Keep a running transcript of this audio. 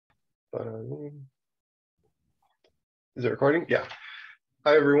Is it recording? Yeah.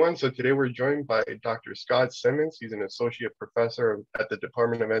 Hi, everyone. So today we're joined by Dr. Scott Simmons. He's an associate professor at the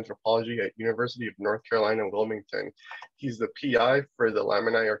Department of Anthropology at University of North Carolina, Wilmington. He's the PI for the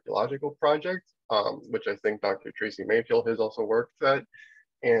Lamanai Archaeological Project, which I think Dr. Tracy Mayfield has also worked at.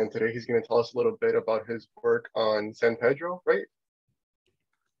 And today he's going to tell us a little bit about his work on San Pedro, right?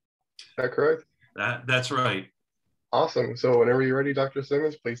 Is that correct? That's right. Awesome. So whenever you're ready, Dr.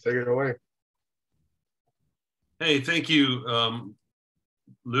 Simmons, please take it away. Hey, thank you,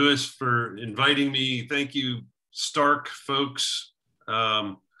 Louis, for inviting me. Thank you, Stark folks.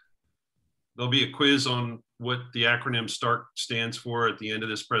 There'll be a quiz on what the acronym STARK stands for at the end of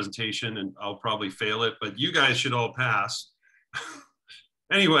this presentation, and I'll probably fail it, but you guys should all pass.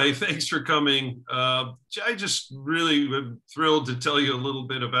 Anyway, thanks for coming. I just really am thrilled to tell you a little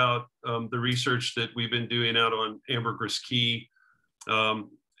bit about the research that we've been doing out on Ambergris Caye. Yeah,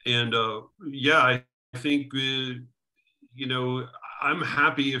 I think, you know, I'm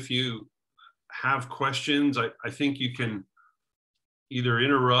happy if you have questions. I think you can either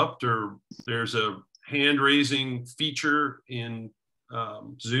interrupt, or there's a hand raising feature in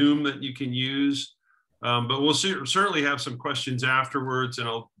Zoom that you can use. But we'll certainly have some questions afterwards, and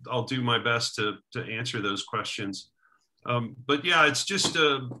I'll do my best to answer those questions. But yeah, it's just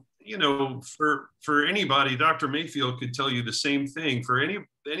you know, for anybody, Dr. Mayfield could tell you the same thing. For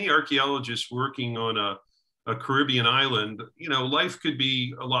any archaeologist working on a Caribbean island, you know, life could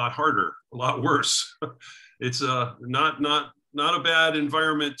be a lot harder, a lot worse. It's not a bad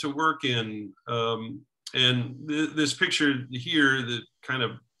environment to work in. And this picture here that kind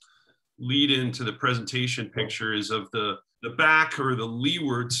of lead into the presentation picture is of the back or the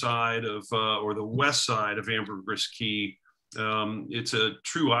leeward side of or the west side of Ambergris Caye. It's a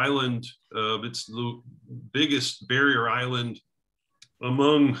true island. It's the biggest barrier island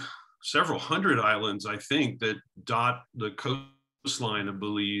among several hundred islands, I think, that dot the coastline of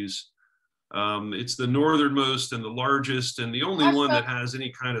Belize. It's the northernmost and the largest, and the only one that has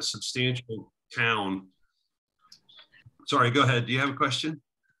any kind of substantial town. Sorry, go ahead. Do you have a question?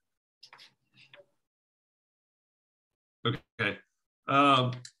 Okay.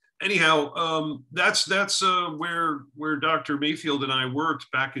 Anyhow, that's where Dr. Mayfield and I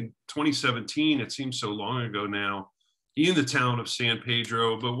worked back in 2017. It seems so long ago now, in the town of San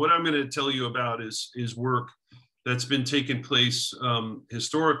Pedro. But what I'm going to tell you about is work that's been taking place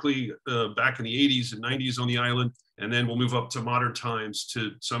historically back in the 80s and 90s on the island, and then we'll move up to modern times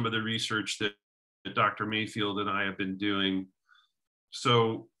to some of the research that Dr. Mayfield and I have been doing.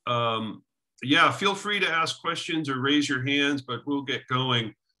 So yeah, feel free to ask questions or raise your hands, but we'll get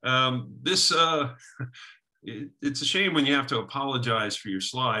going. It's a shame when you have to apologize for your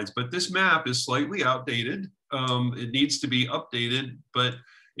slides, but this map is slightly outdated. It needs to be updated, but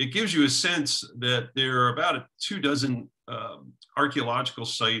it gives you a sense that there are about 24 archaeological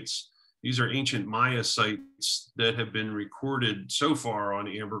sites. These are ancient Maya sites that have been recorded so far on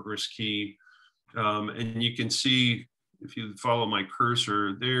Ambergris Caye. And you can see, if you follow my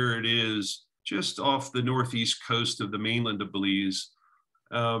cursor, there it is, just off the northeast coast of the mainland of Belize.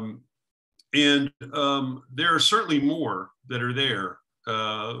 There are certainly more that are there.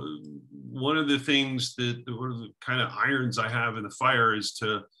 One of the things that, one of the kind of irons I have in the fire is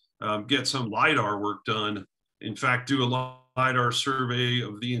to get some LiDAR work done. In fact, do a LiDAR survey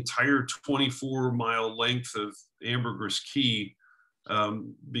of the entire 24-mile length of Ambergris Caye,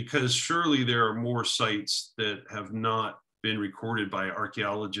 because surely there are more sites that have not been recorded by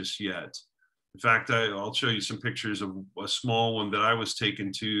archaeologists yet. In fact, I'll show you some pictures of a small one that I was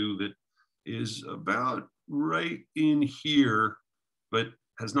taken to that is about right in here, but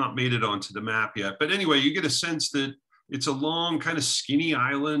has not made it onto the map yet. But anyway, you get a sense that it's a long, kind of skinny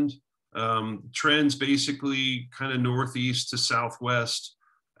island, trends basically kind of northeast to southwest.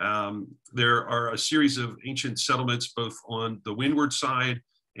 There are a series of ancient settlements both on the windward side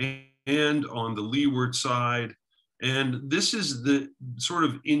and on the leeward side. And this is the sort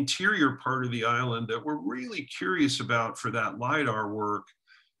of interior part of the island that we're really curious about for that LiDAR work,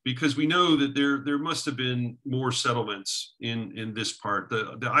 because we know that there must have been more settlements in this part.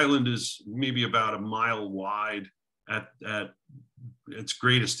 The island is maybe about a mile wide at its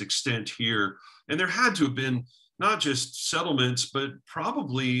greatest extent here. And there had to have been not just settlements, but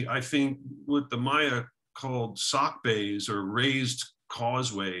probably, I think, what the Maya called sock bays or raised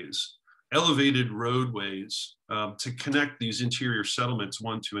causeways, elevated roadways to connect these interior settlements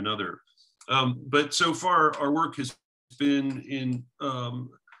one to another. But so far, our work has been in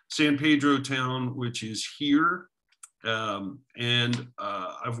San Pedro Town, which is here.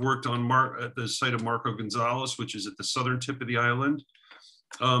 I've worked on at the site of Marco Gonzalez, which is at the southern tip of the island.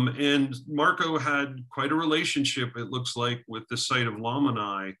 And Marco had quite a relationship, it looks like, with the site of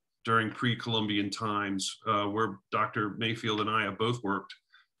Lamanai during pre-Columbian times, where Dr. Mayfield and I have both worked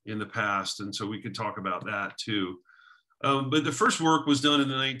in the past. And so we could talk about that too. But the first work was done in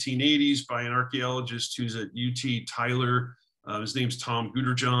the 1980s by an archaeologist who's at UT Tyler. His name's Tom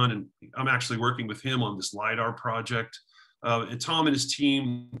Guderjohn, and I'm actually working with him on this LiDAR project. And Tom and his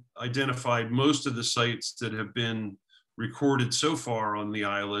team identified most of the sites that have been recorded so far on the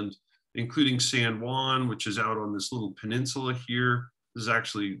island, including San Juan, which is out on this little peninsula here. This is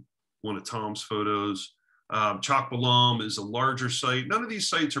actually one of Tom's photos. Chakbalam is a larger site. None of these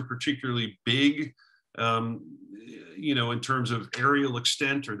sites are particularly big, you know, in terms of aerial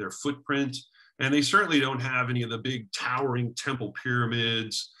extent or their footprint. And they certainly don't have any of the big towering temple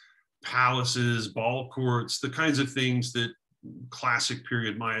pyramids, palaces, ball courts, the kinds of things that classic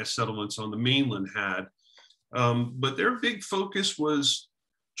period Maya settlements on the mainland had. But their big focus was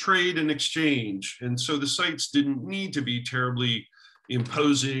trade and exchange. And so the sites didn't need to be terribly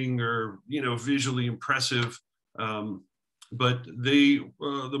imposing or, you know, visually impressive. But the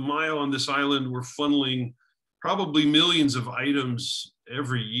Maya on this island were funneling probably millions of items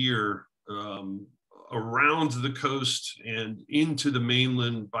every year around the coast and into the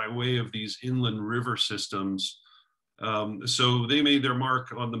mainland by way of these inland river systems. So they made their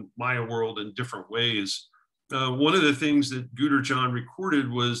mark on the Maya world in different ways. One of the things that Guderjohn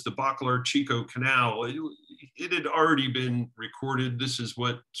recorded was the Bacalar Chico Canal. It had already been recorded. This is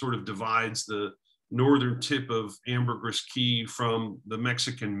what sort of divides the northern tip of Ambergris Caye from the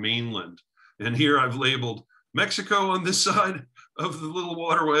Mexican mainland. And here I've labeled Mexico on this side of the little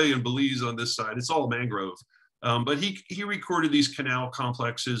waterway and Belize on this side. It's all mangrove. But he recorded these canal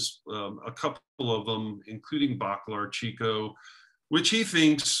complexes, a couple of them, including Bacalar Chico, which he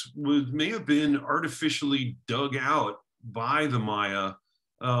thinks may have been artificially dug out by the Maya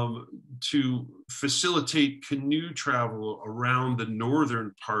to facilitate canoe travel around the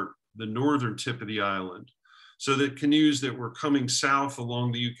northern part, the northern tip of the island, so that canoes that were coming south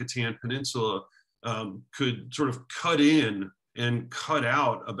along the Yucatan Peninsula could sort of cut in and cut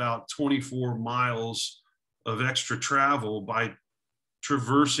out about 24 miles of extra travel by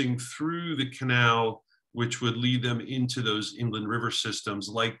traversing through the canal, which would lead them into those inland river systems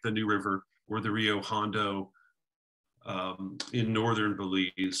like the New River or the Rio Hondo in northern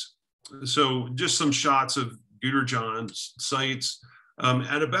Belize. So just some shots of Guderjohn's sites.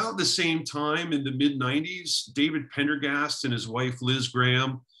 At about the same time in the mid-90s, David Pendergast and his wife Liz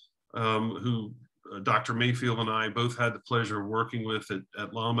Graham, who Dr. Mayfield and I both had the pleasure of working with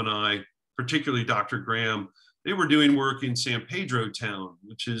at Lamanai, particularly Dr. Graham, they were doing work in San Pedro Town,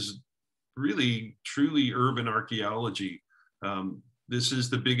 which is really truly urban archaeology. This is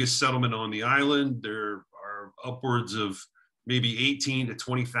the biggest settlement on the island. There are upwards of maybe 18 to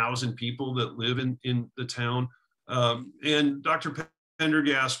 20,000 people that live in the town. And Dr.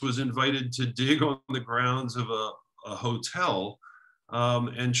 Pendergast was invited to dig on the grounds of a hotel.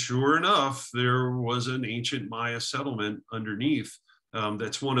 And sure enough, there was an ancient Maya settlement underneath.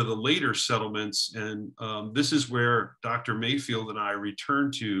 That's one of the later settlements. And this is where Dr. Mayfield and I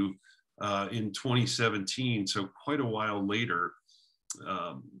returned to in 2017, so quite a while later.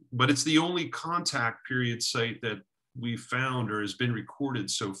 But it's the only contact period site that we've found or has been recorded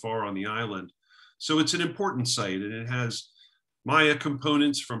so far on the island. So it's an important site, and it has Maya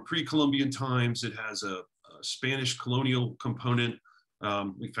components from pre-Columbian times. It has a Spanish colonial component.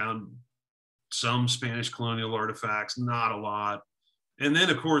 We found some Spanish colonial artifacts, not a lot. And then,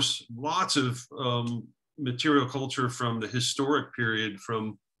 of course, lots of material culture from the historic period,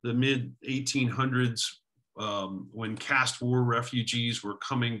 from the mid-1800s, when caste war refugees were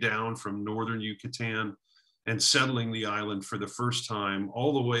coming down from northern Yucatan and settling the island for the first time,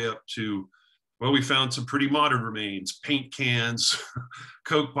 all the way up to, well, we found some pretty modern remains, paint cans,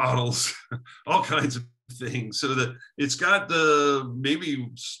 Coke bottles, all kinds of things. So that it's got maybe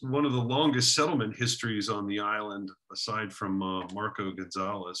one of the longest settlement histories on the island, aside from Marco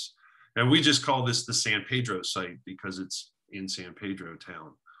Gonzalez. And we just call this the San Pedro site because it's in San Pedro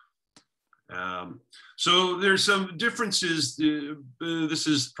Town. So there's some differences. This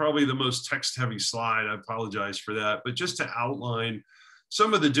is probably the most text-heavy slide. I apologize for that. But just to outline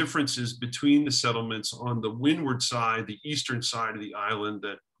some of the differences between the settlements on the windward side, the eastern side of the island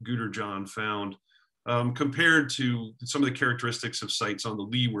that Guderjohn found, compared to some of the characteristics of sites on the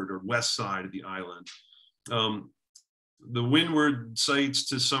leeward or west side of the island. The windward sites,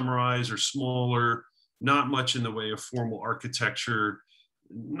 to summarize, are smaller, not much in the way of formal architecture,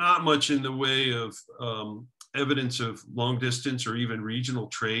 not much in the way of evidence of long distance or even regional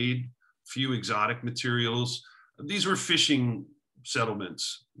trade, few exotic materials. These were fishing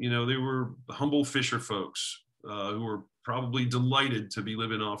settlements. You know, they were humble fisher folks who were probably delighted to be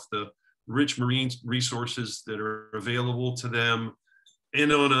living off the rich marine resources that are available to them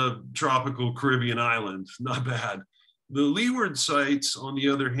and on a tropical Caribbean island. Not bad. The leeward sites, on the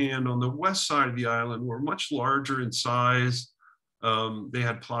other hand, on the west side of the island were much larger in size. They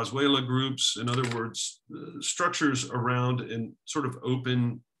had plazuela groups, in other words, structures around in sort of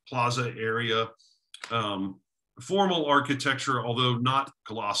open plaza area. Formal architecture, although not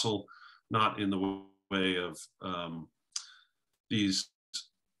colossal, not in the way of these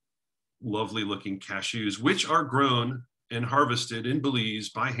lovely looking cashews, which are grown and harvested in Belize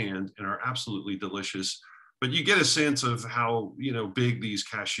by hand and are absolutely delicious. But you get a sense of how, you know, big these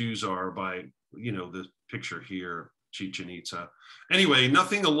cashews are by, you know, the picture here, Chichen Itza. Anyway,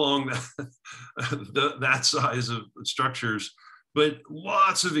 nothing along that size of structures, but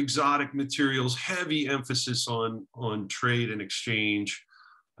lots of exotic materials, heavy emphasis on trade and exchange.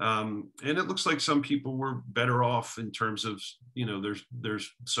 And it looks like some people were better off in terms of, you know,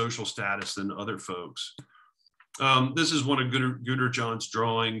 there's social status than other folks. This is one of Gooder John's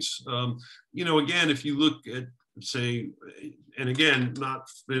drawings. You know, again, if you look at, say, and again,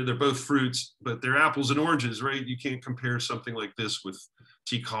 they're both fruits, but they're apples and oranges, right? You can't compare something like this with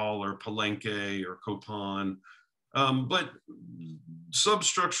Tikal or Palenque or Copan. But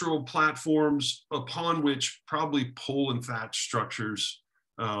substructural platforms upon which probably pole and thatch structures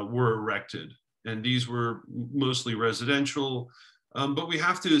were erected. And these were mostly residential, but we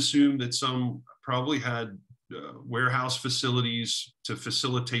have to assume that some probably had warehouse facilities to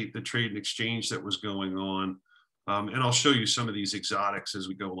facilitate the trade and exchange that was going on. And I'll show you some of these exotics as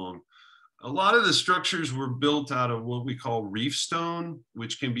we go along. A lot of the structures were built out of what we call reef stone,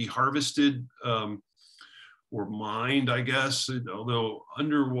 which can be harvested or mined, I guess, although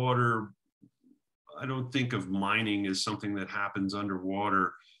underwater, I don't think of mining as something that happens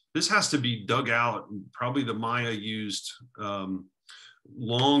underwater. This has to be dug out. Probably the Maya used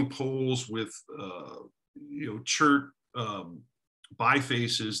long poles with you know, chert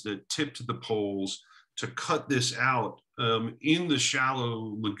bifaces that tipped the poles to cut this out in the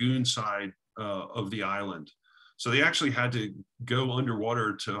shallow lagoon side of the island. So they actually had to go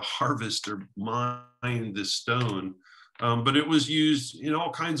underwater to harvest or mine this stone, but it was used in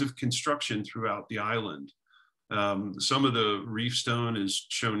all kinds of construction throughout the island. Some of the reef stone is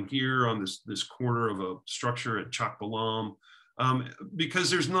shown here on this corner of a structure at Chakbalam, because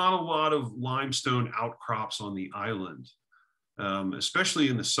there's not a lot of limestone outcrops on the island. Especially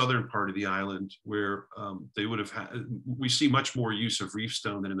in the southern part of the island, where they would have had, we see much more use of reef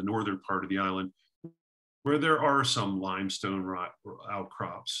stone than in the northern part of the island, where there are some limestone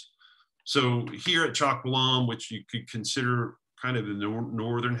outcrops. So here at Chakbalam, which you could consider kind of the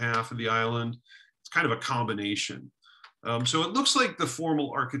northern half of the island, it's kind of a combination. So it looks like the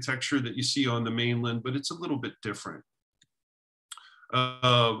formal architecture that you see on the mainland, but it's a little bit different.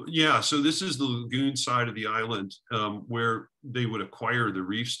 Yeah, so this is the lagoon side of the island where they would acquire the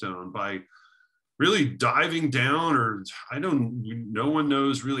reef stone by really diving down, or no one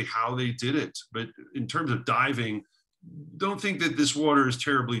knows really how they did it. But in terms of diving, don't think that this water is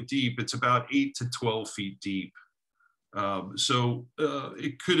terribly deep. It's about 8 to 12 feet deep. So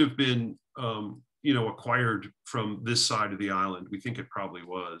it could have been, you know, acquired from this side of the island. We think it probably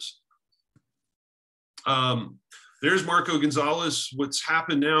was. There's Marco Gonzalez. What's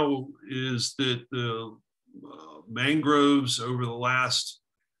happened now is that the mangroves over the last,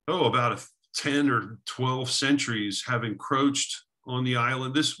 about 10 or 12 centuries have encroached on the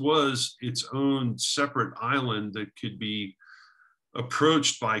island. This was its own separate island that could be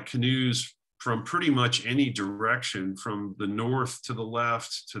approached by canoes from pretty much any direction, from the north to the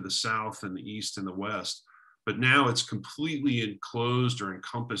left, to the south and the east and the west. But now it's completely enclosed or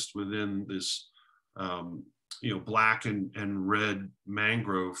encompassed within this you know, black and red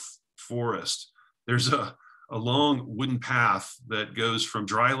mangrove forest. There's a long wooden path that goes from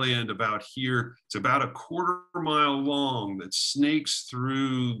dry land about here. It's about a quarter-mile long that snakes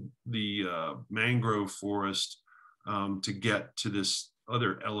through the mangrove forest to get to this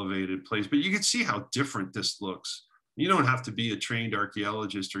other elevated place. But you can see how different this looks. You don't have to be a trained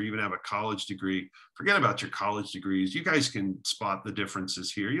archaeologist or even have a college degree. Forget about your college degrees. You guys can spot the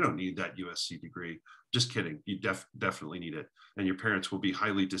differences here. You don't need that USC degree. Just kidding. You definitely need it. And your parents will be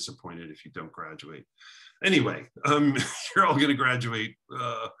highly disappointed if you don't graduate. Anyway, you're all going to graduate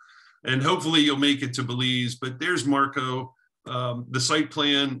and hopefully you'll make it to Belize. But there's Marco. The site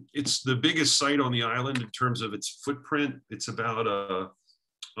plan, it's the biggest site on the island in terms of its footprint. It's about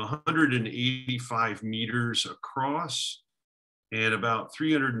 185 meters across. and about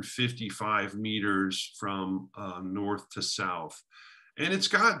 355 meters from north to south. And it's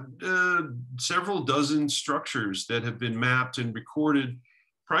got several dozen structures that have been mapped and recorded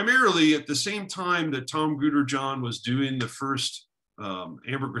primarily at the same time that Tom Guterjohn was doing the first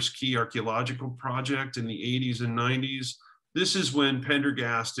Ambergris Caye archaeological project in the 80s and 90s. This is when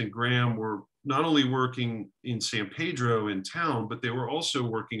Pendergast and Graham were not only working in San Pedro in town, but they were also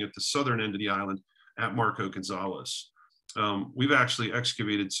working at the southern end of the island at Marco Gonzalez. We've actually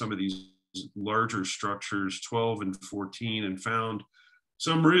excavated some of these larger structures, 12 and 14, and found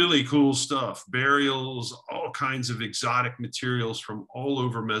some really cool stuff, burials, all kinds of exotic materials from all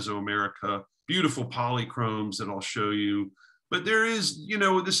over Mesoamerica, beautiful polychromes that I'll show you. But there is, you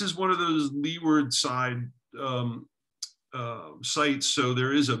know, this is one of those leeward side sites. So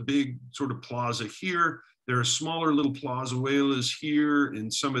there is a big sort of plaza here. There are smaller little plazuelas here in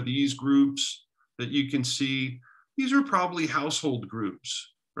some of these groups that you can see. These are probably household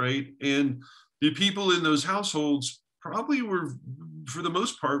groups, right? And the people in those households probably were, for the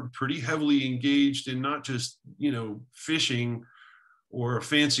most part, pretty heavily engaged in not just, you know, fishing, or a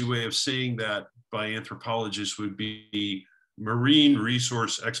fancy way of saying that by anthropologists would be marine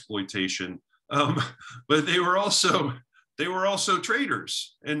resource exploitation. But they were also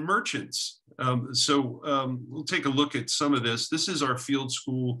traders and merchants. We'll take a look at some of this. This is our field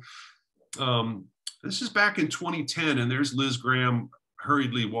school. This is back in 2010, and there's Liz Graham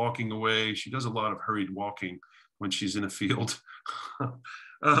hurriedly walking away. She does a lot of hurried walking when she's in a field.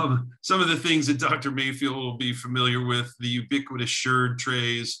 Some of the things that Dr. Mayfield will be familiar with, the ubiquitous sherd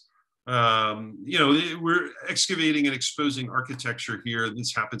trays. You know, we're excavating and exposing architecture here.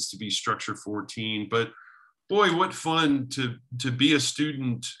 This happens to be structure 14, but boy, what fun to be a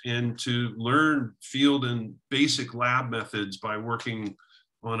student and to learn field and basic lab methods by working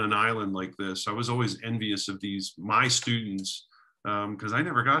on an island like this. I was always envious of my students, because I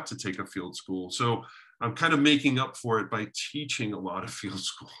never got to take a field school. So I'm kind of making up for it by teaching a lot of field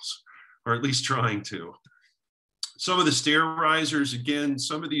schools, or at least trying to. Some of the stair risers, again,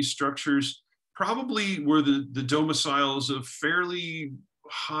 some of these structures probably were the domiciles of fairly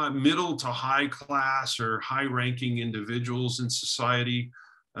high, middle to high class or high ranking individuals in society.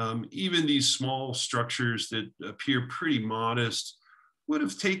 Even these small structures that appear pretty modest would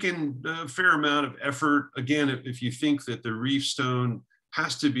have taken a fair amount of effort. Again, if you think that the reef stone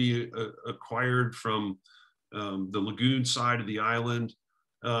has to be acquired from the lagoon side of the island,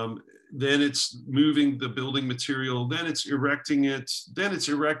 then it's moving the building material, then it's erecting it, then it's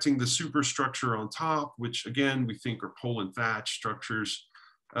erecting the superstructure on top, which again, we think are pole and thatch structures.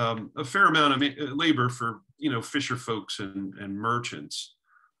 A fair amount of labor for, you know, fisher folks and merchants.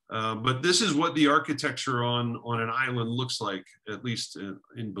 But this is what the architecture on an island looks like, at least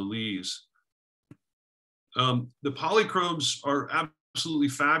in Belize. The polychromes are absolutely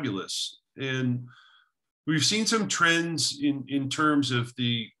fabulous. And we've seen some trends in terms of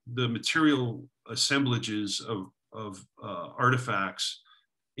the material assemblages of artifacts,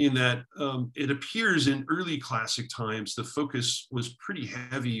 in that it appears in early classic times, the focus was pretty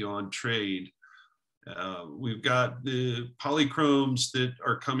heavy on trade. We've got the polychromes that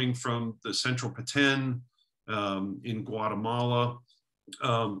are coming from the Central Petén in Guatemala,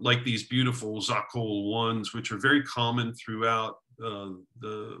 like these beautiful Zacol ones, which are very common throughout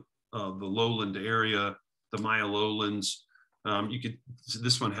the lowland area, the Maya lowlands.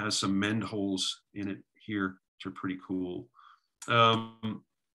 This one has some mend holes in it here, which are pretty cool.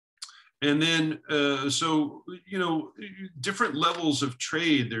 And then, so, you know, different levels of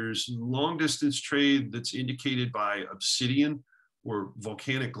trade. There's long distance trade that's indicated by obsidian or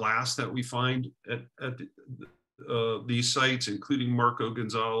volcanic glass that we find at these sites, including Marco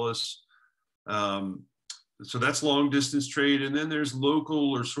Gonzalez. So that's long distance trade. And then there's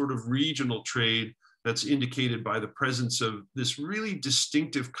local or sort of regional trade that's indicated by the presence of this really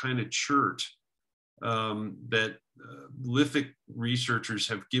distinctive kind of chert that lithic researchers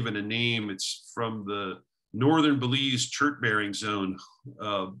have given a name. It's from the northern Belize chert-bearing zone.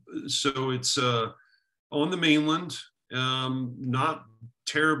 So it's on the mainland, not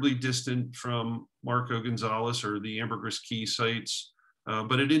terribly distant from Marco Gonzalez or the Ambergris Caye sites,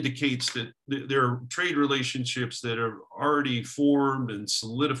 but it indicates that there are trade relationships that are already formed and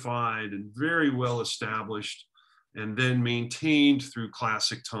solidified and very well established, and then maintained through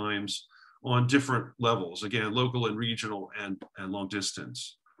classic times on different levels, again, local and regional and long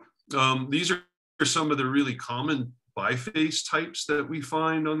distance. These are some of the really common biface types that we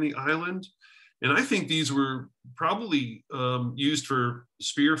find on the island. And I think these were probably used for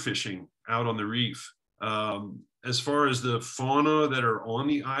spear fishing out on the reef. As far as the fauna that are on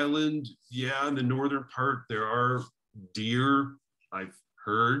the island, yeah, in the northern part, there are deer, I've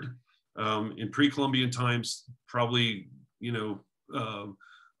heard. In pre-Columbian times, probably,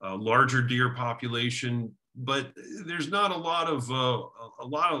 a larger deer population, but there's not a lot of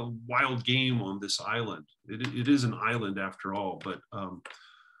wild game on this island. It is an island after all, but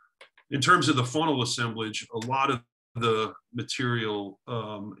in terms of the faunal assemblage, a lot of the material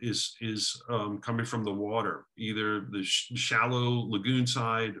is coming from the water, either the shallow lagoon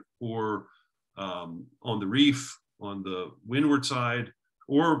side or on the reef, on the windward side,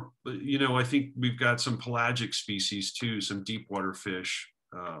 or, I think we've got some pelagic species too, some deep water fish.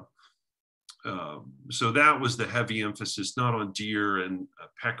 So that was the heavy emphasis, not on deer and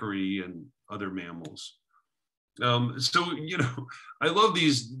peccary and other mammals. So, I love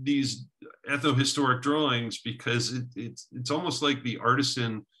these ethnohistoric drawings because it's almost like the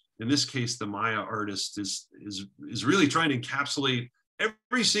artisan, in this case, the Maya artist is really trying to encapsulate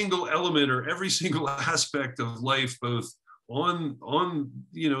every single element or every single aspect of life, both on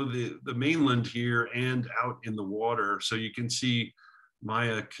the mainland here and out in the water. So you can see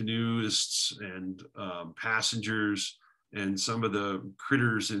Maya canoeists and passengers and some of the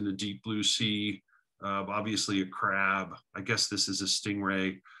critters in the deep blue sea. Obviously a crab. I guess this is a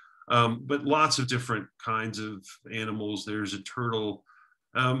stingray, but lots of different kinds of animals. There's a turtle.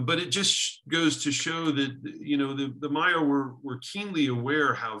 But it just goes to show that, the Maya were keenly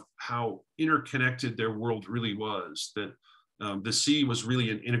aware how interconnected their world really was, that the sea was really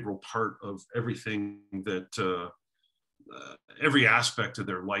an integral part of everything, that every aspect of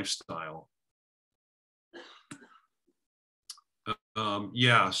their lifestyle.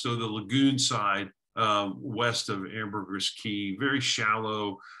 So the lagoon side, west of Ambergris Caye, very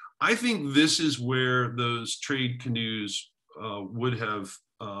shallow. I think this is where those trade canoes would have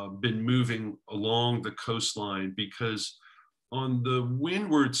been moving along the coastline, because on the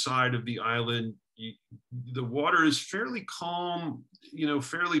windward side of the island, the water is fairly calm,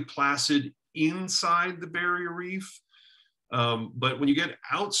 fairly placid inside the barrier reef. But when you get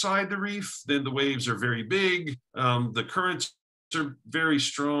outside the reef, then the waves are very big. The currents are very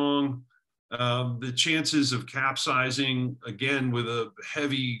strong. The chances of capsizing, again, with a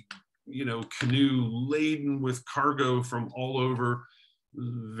heavy, canoe laden with cargo from all over,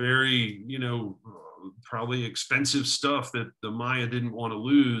 very, probably expensive stuff that the Maya didn't want to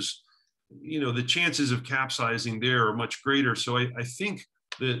lose, the chances of capsizing there are much greater. So I think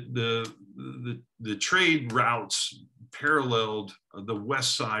that the trade routes paralleled the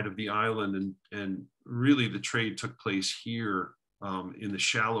west side of the island, and really the trade took place here in the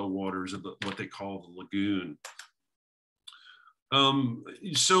shallow waters of what they call the lagoon.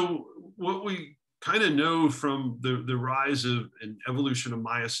 So what we kind of know from the rise of and evolution of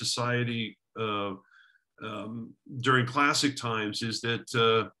Maya society during classic times is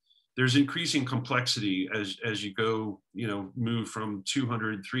that there's increasing complexity as you go, move from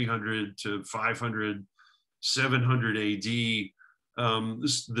 200, 300 to 500, 700 AD.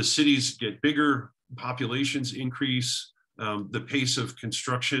 The cities get bigger, populations increase, the pace of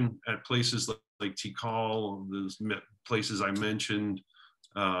construction at places like Tikal, those places I mentioned,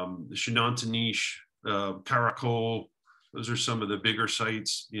 Shinantanish, Caracol, those are some of the bigger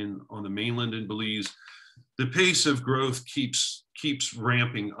sites on the mainland in Belize. The pace of growth keeps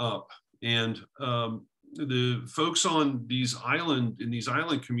ramping up, and the folks in these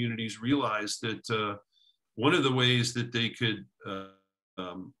island communities realized that one of the ways that they could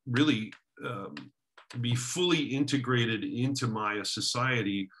really be fully integrated into Maya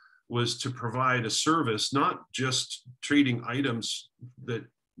society was to provide a service, not just trading items that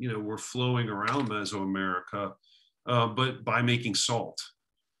were flowing around Mesoamerica, but by making salt.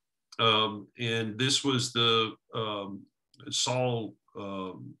 And this was the sol.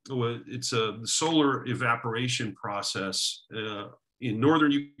 It's a solar evaporation process in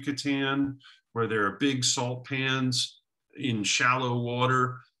northern Yucatan, where there are big salt pans in shallow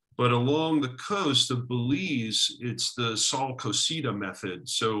water. But along the coast of Belize, it's the sol cosita method.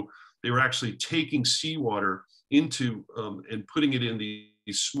 So they were actually taking seawater into and putting it in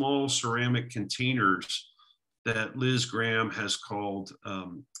these small ceramic containers that Liz Graham has called,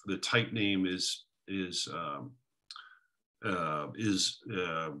 the type name is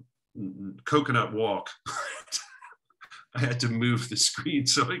Coconut Walk. I had to move the screen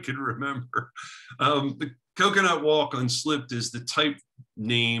so I could remember. The Coconut Walk Unslipped is the type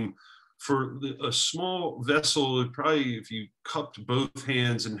name for a small vessel. Probably if you cupped both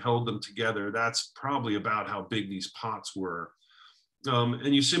hands and held them together, that's probably about how big these pots were.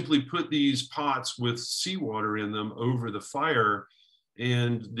 And you simply put these pots with seawater in them over the fire,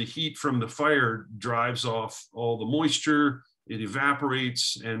 and the heat from the fire drives off all the moisture, it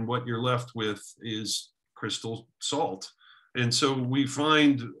evaporates, and what you're left with is crystal salt. And so we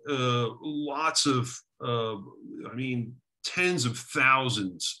find lots of, I mean, tens of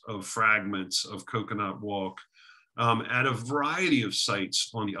thousands of fragments of coconut walk at a variety of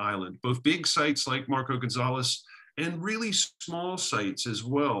sites on the island, both big sites like Marco Gonzalez and really small sites as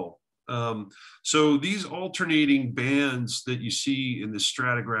well. So these alternating bands that you see in the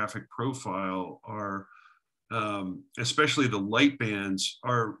stratigraphic profile are, especially the light bands,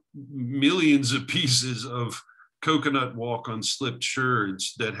 are millions of pieces of coconut walk on slipped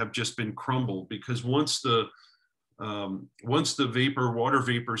sherds that have just been crumbled, because once the water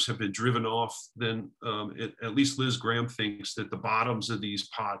vapors have been driven off, then at least Liz Graham thinks that the bottoms of these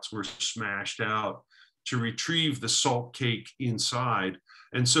pots were smashed out to retrieve the salt cake inside.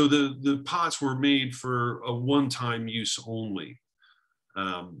 And so the pots were made for a one-time use only.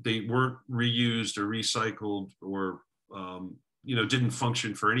 They weren't reused or recycled or didn't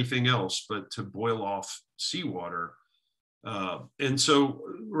function for anything else but to boil off seawater. And so,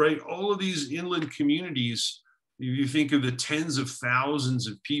 right, all of these inland communities, you think of the tens of thousands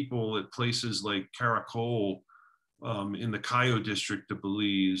of people at places like Caracol in the Cayo district of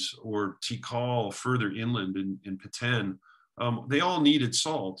Belize, or Tikal further inland in Petén, they all needed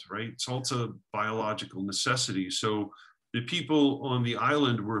salt, right? Salt's a biological necessity. So the people on the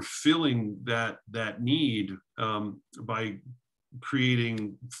island were filling that need by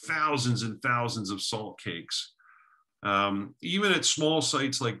creating thousands and thousands of salt cakes. Even at small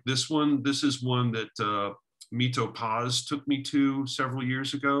sites like this one, this is one that Mito Paz took me to several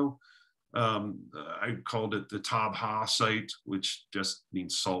years ago. I called it the Tabha site, which just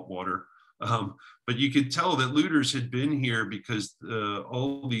means salt water. But you could tell that looters had been here because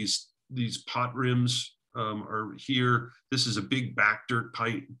all these pot rims are here. This is a big back dirt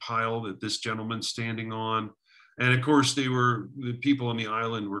pile that this gentleman's standing on. And of course, the people on the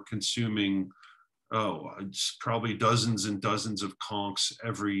island were consuming, probably dozens and dozens of conchs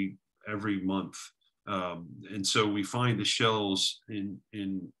every month. And so we find the shells in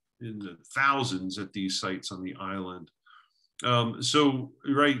the thousands at these sites on the island. So,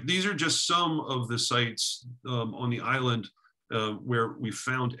 right, these are just some of the sites on the island where we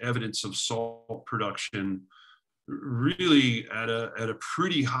found evidence of salt production really at a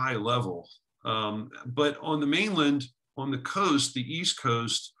pretty high level. But on the mainland, on the coast, the East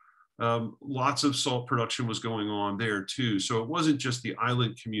Coast, lots of salt production was going on there too. So it wasn't just the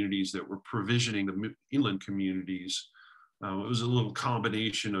island communities that were provisioning the inland communities. It was a little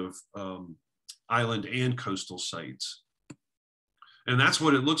combination of island and coastal sites. And that's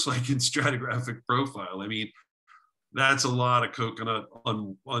what it looks like in stratigraphic profile. I mean, that's a lot of coconut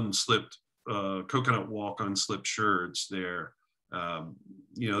unslipped, coconut walk unslipped sherds there.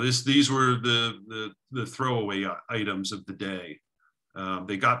 These were the throwaway items of the day.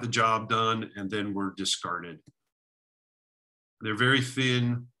 They got the job done and then were discarded. They're very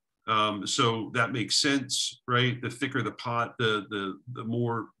thin, so that makes sense, right? The thicker the pot, the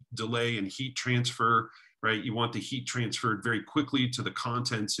more delay in heat transfer, right? You want the heat transferred very quickly to the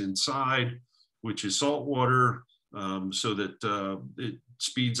contents inside, which is salt water, so that it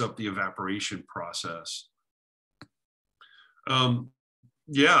speeds up the evaporation process.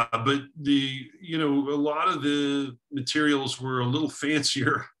 Yeah, but a lot of the materials were a little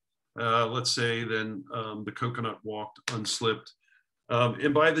fancier, let's say, than the coconut walk unslipped.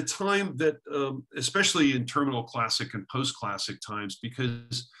 And by the time that, especially in terminal classic and post-classic times,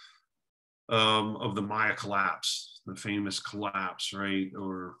 because of the Maya collapse, the famous collapse, right?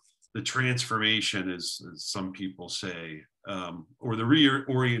 Or the transformation, as some people say, or the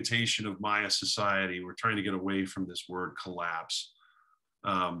reorientation of Maya society. We're trying to get away from this word collapse.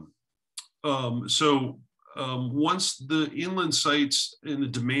 Once the inland sites and the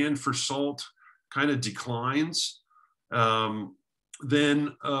demand for salt kind of declines,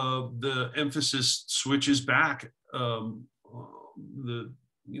 then the emphasis switches back. The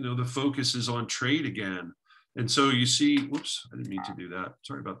focus is on trade again. And so you see, whoops, I didn't mean to do that.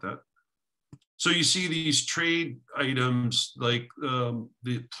 Sorry about that. So you see these trade items like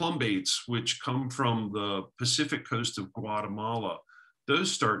the plumbates, which come from the Pacific coast of Guatemala.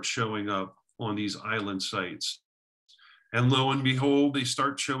 Those start showing up on these island sites. And lo and behold, they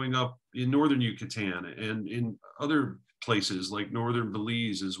start showing up in northern Yucatan and in other places like northern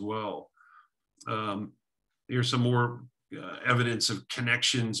Belize as well. Here's some more evidence of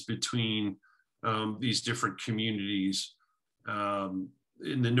connections between these different communities.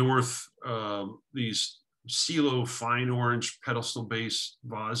 In the north, these Silo fine orange pedestal-based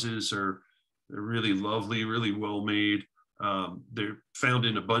vases they're really lovely, really well made. They're found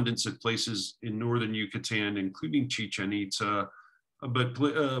in abundance at places in northern Yucatan, including Chichen Itza. But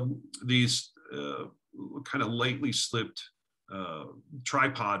these kind of lightly slipped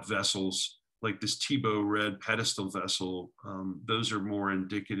tripod vessels, like this Thibaut red pedestal vessel. Those are more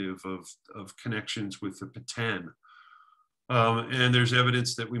indicative of connections with the Petén. And there's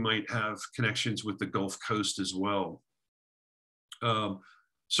evidence that we might have connections with the Gulf Coast as well.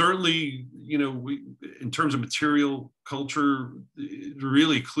 Certainly, you know, in terms of material culture, it's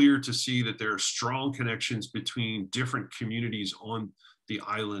really clear to see that there are strong connections between different communities on the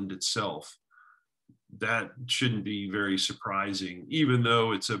island itself. That shouldn't be very surprising, even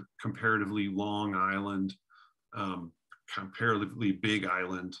though it's a comparatively long island, comparatively big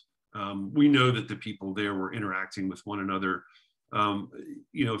island. We know that the people there were interacting with one another.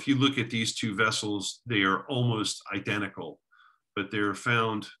 You know, if you look at these two vessels, they are almost identical, but they're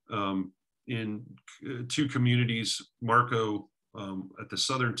found in two communities, Marco at the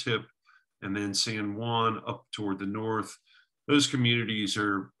southern tip, and then San Juan up toward the north. Those communities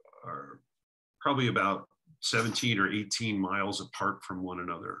are probably about 17 or 18 miles apart from one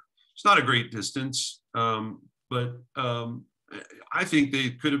another. It's not a great distance, but I think they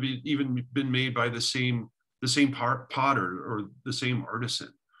could have even been made by the same potter or the same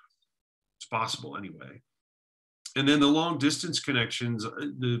artisan. It's possible anyway. And then the long distance connections,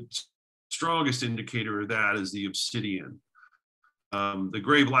 the strongest indicator of that is the obsidian. The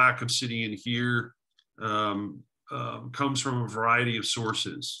gray black obsidian here comes from a variety of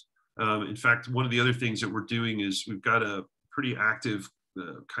sources. In fact, one of the other things that we're doing is we've got a pretty active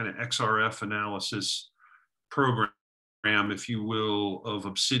kind of XRF analysis program, if you will, of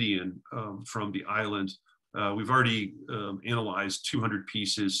obsidian from the island. We've already analyzed 200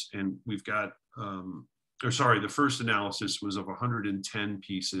 pieces, and we've got, the first analysis was of 110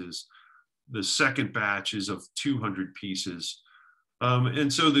 pieces. The second batch is of 200 pieces.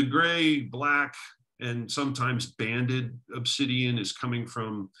 And so the gray, black, and sometimes banded obsidian is coming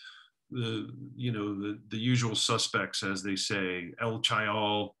from the usual suspects, as they say, El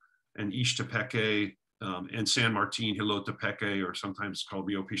Chayal and Ixtepeque, and San Martin Jilotepeque, or sometimes called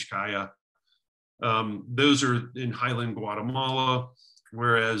Rio Pishcaya. Those are in highland Guatemala,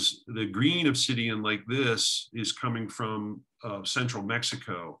 whereas the green obsidian like this is coming from central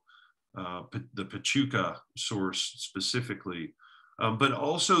Mexico, the Pachuca source specifically. But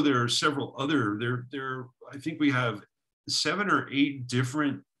also there are several other, I think we have 7 or 8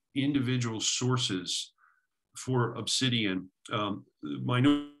 different individual sources for obsidian,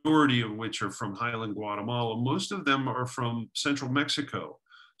 minority of which are from highland Guatemala. Most of them are from central Mexico.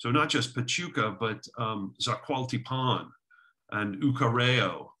 So not just Pachuca, but Zacualtipan and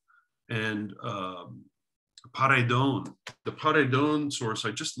Ucareo and Paredon. The Paredon source,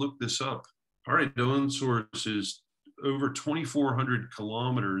 I just looked this up. Paredon source is over 2,400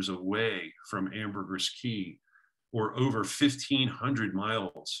 kilometers away from Ambergris Caye, or over 1,500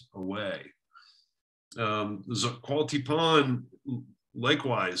 miles away. Zacualtipan,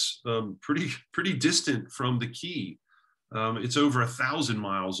 likewise, pretty distant from the Caye. It's over 1,000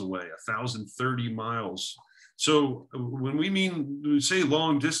 miles away, 1,030 miles. So when we say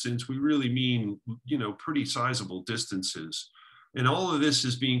long distance, we really mean, you know, pretty sizable distances. And all of this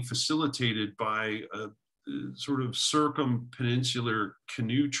is being facilitated by a sort of circumpeninsular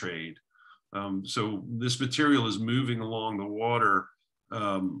canoe trade. So this material is moving along the water.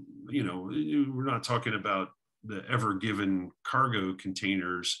 You know, we're not talking about the Ever Given cargo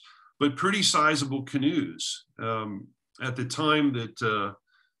containers, but pretty sizable canoes. At the time that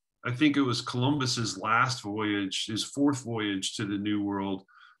I think it was Columbus's last voyage, his 4th voyage to the New World,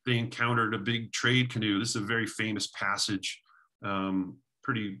 they encountered a big trade canoe. This is a very famous passage,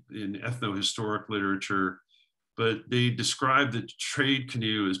 pretty in ethnohistoric literature, but they described the trade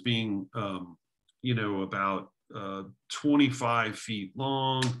canoe as being, you know, about 25 feet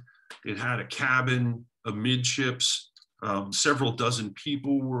long. It had a cabin amidships. Several dozen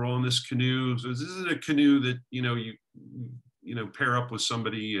people were on this canoe. So this isn't a canoe that, you know, you know, pair up with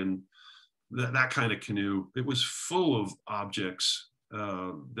somebody and that kind of canoe. It was full of objects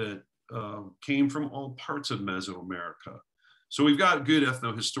that came from all parts of Mesoamerica. So we've got good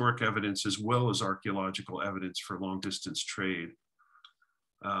ethnohistoric evidence as well as archaeological evidence for long distance trade.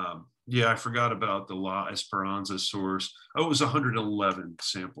 Yeah, I forgot about the La Esperanza source. Oh, it was 111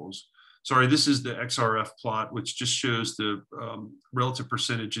 samples. Sorry, this is the XRF plot, which just shows the relative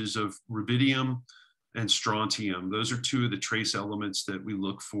percentages of rubidium and strontium. Those are 2 of the trace elements that we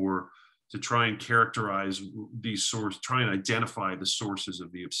look for to try and characterize these sources, try and identify the sources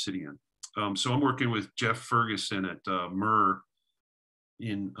of the obsidian. So I'm working with Jeff Ferguson at Murr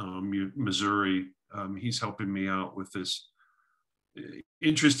in Missouri. He's helping me out with this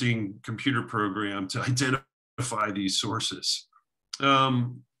interesting computer program to identify these sources.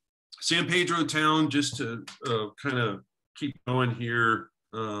 San Pedro Town, just to kind of keep going here.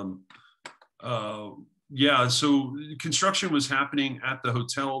 Yeah, so construction was happening at the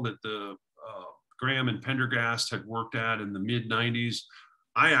hotel that the Graham and Pendergast had worked at in the mid 90s.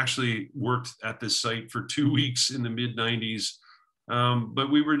 I actually worked at this site for 2 weeks in the mid 90s.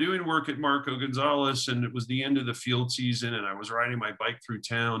 But we were doing work at Marco Gonzalez, and it was the end of the field season, and I was riding my bike through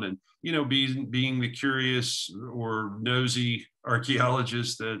town, and being the curious or nosy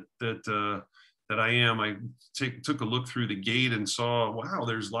archaeologist that I am, I took a look through the gate and saw, wow,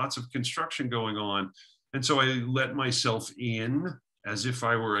 there's lots of construction going on, and so I let myself in as if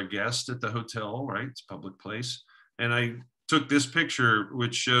I were a guest at the hotel, right? It's a public place, and I took this picture,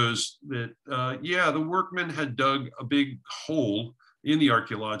 which shows that, yeah, the workmen had dug a big hole in the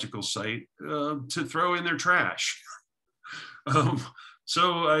archaeological site to throw in their trash.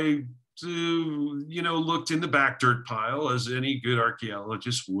 So I, looked in the back dirt pile, as any good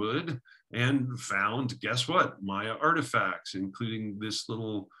archaeologist would, and found, guess what, Maya artifacts, including this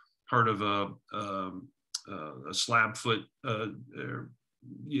little part of a slab foot,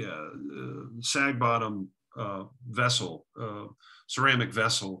 sag bottom vessel, ceramic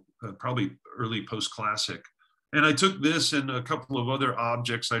vessel, probably early post-classic. And I took this and a couple of other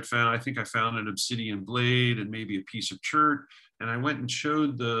objects I'd found. I think I found an obsidian blade and maybe a piece of chert. And I went and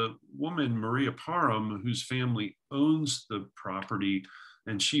showed the woman, Maria Parham, whose family owns the property,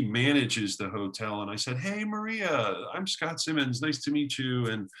 and she manages the hotel. And I said, hey, Maria, I'm Scott Simmons. Nice to meet you.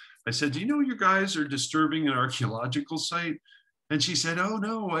 And I said, do you know you guys are disturbing an archaeological site? And she said, oh,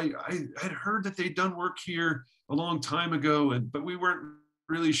 no, I had heard that they'd done work here a long time ago, but we weren't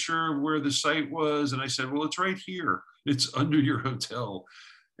really sure where the site was. And I said, well, it's right here. It's under your hotel.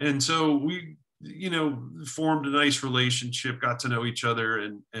 And so we, formed a nice relationship, got to know each other,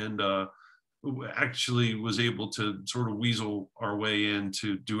 and actually was able to sort of weasel our way in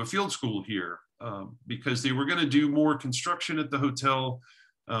to do a field school here because they were going to do more construction at the hotel,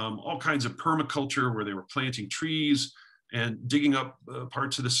 all kinds of permaculture where they were planting trees and digging up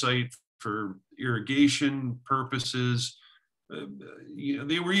parts of the site for irrigation purposes.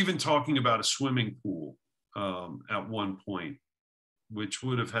 They were even talking about a swimming pool at one point, which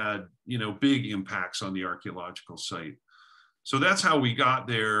would have had, big impacts on the archaeological site. So that's how we got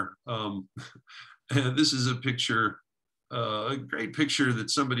there. And this is a picture, a great picture that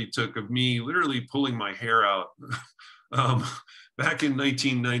somebody took of me literally pulling my hair out back in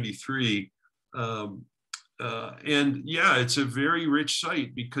 1993. And yeah, it's a very rich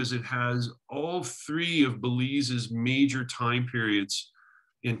site because it has all three of Belize's major time periods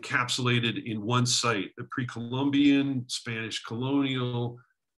encapsulated in one site: the pre-Columbian, Spanish colonial,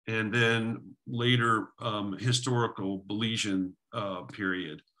 and then later historical Belizean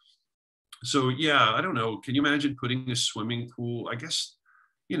period. So yeah, I don't know. Can you imagine putting a swimming pool? I guess,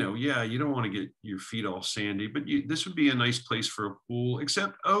 yeah, you don't want to get your feet all sandy, but this would be a nice place for a pool,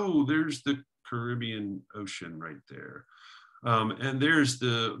 except, oh, there's the Caribbean Ocean right there. And there's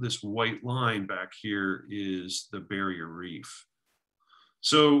this white line back here is the Barrier Reef.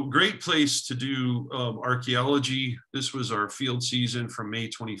 So great place to do archaeology. This was our field season from May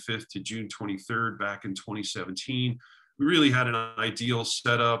 25th to June 23rd back in 2017. We really had an ideal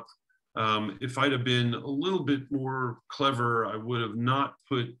setup. If I'd have been a little bit more clever, I would have not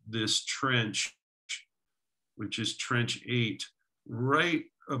put this trench, which is trench 8, right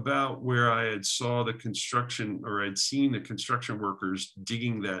about where I had saw the construction, or I'd seen the construction workers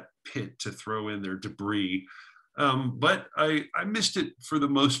digging that pit to throw in their debris. But I missed it for the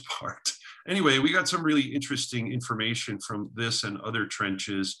most part. Anyway, we got some really interesting information from this and other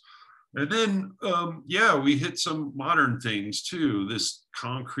trenches. And then, yeah, we hit some modern things too. This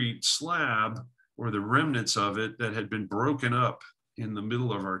concrete slab, or the remnants of it, that had been broken up in the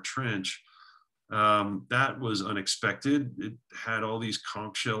middle of our trench. That was unexpected. It had all these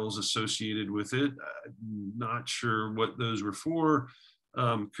conch shells associated with it. Not sure what those were for.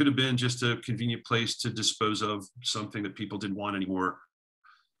 Could have been just a convenient place to dispose of something that people didn't want anymore.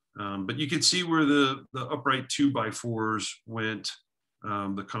 But you can see where the upright 2x4s went.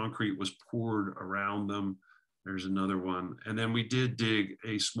 The concrete was poured around them. There's another one. And then we did dig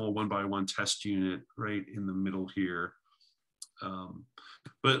a small 1x1 test unit right in the middle here.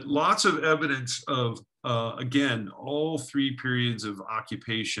 But lots of evidence of, again, all three periods of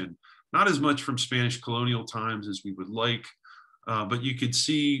occupation. Not as much from Spanish colonial times as we would like, but you could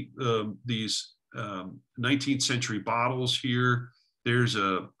see these 19th century bottles here. There's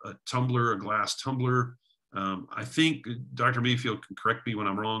a tumbler, a glass tumbler. I think Dr. Mayfield can correct me when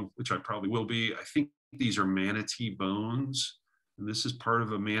I'm wrong, which I probably will be. I think these are manatee bones, and this is part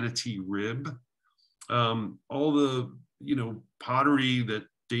of a manatee rib. All the pottery that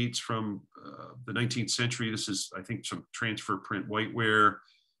dates from the 19th century. This is, I think, some transfer print whiteware,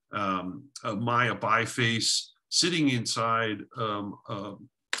 a Maya biface sitting inside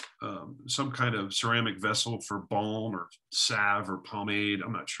some kind of ceramic vessel for balm or salve or pomade.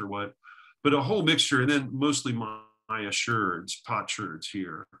 I'm not sure what, but a whole mixture, and then mostly Maya sherds, pot sherds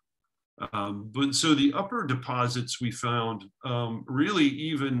here. But so the upper deposits we found really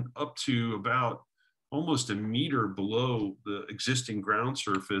even up to about almost a meter below the existing ground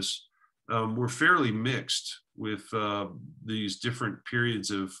surface were fairly mixed with these different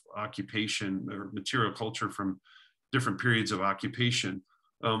periods of occupation or material culture from different periods of occupation.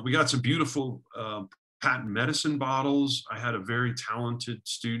 We got some beautiful patent medicine bottles. I had a very talented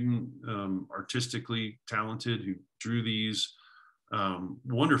student, artistically talented, who drew these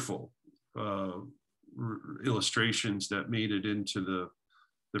wonderful illustrations that made it into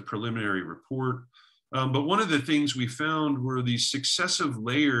the preliminary report. But one of the things we found were these successive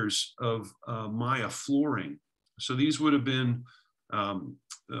layers of Maya flooring. So these would have been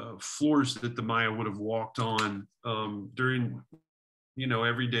floors that the Maya would have walked on during,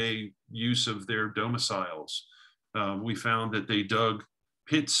 everyday use of their domiciles. We found that they dug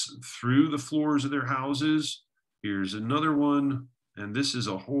pits through the floors of their houses. Here's another one. And this is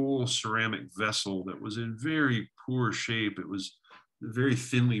a whole ceramic vessel that was in very poor shape. It was a very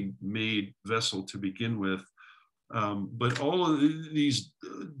thinly made vessel to begin with. But all of these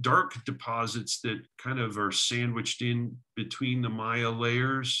dark deposits that kind of are sandwiched in between the Maya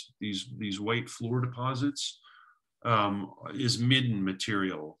layers, these white floor deposits, is midden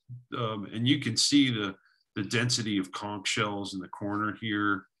material. And you can see the density of conch shells in the corner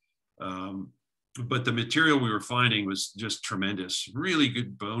here. But the material we were finding was just tremendous, really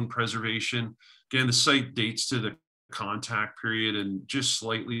good bone preservation. Again, the site dates to the contact period and just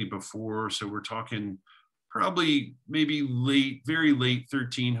slightly before. So we're talking probably maybe very late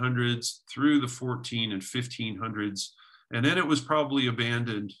 1300s through the 14 and 1500s. And then it was probably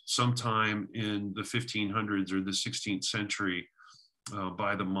abandoned sometime in the 1500s or the 16th century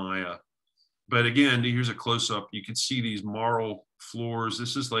by the Maya. But again, here's a close-up. You can see these marl floors.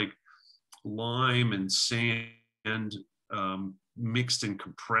 This is like lime and sand mixed and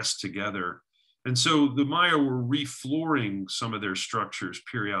compressed together. And so the Maya were reflooring some of their structures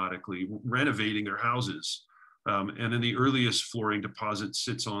periodically, renovating their houses. And then the earliest flooring deposit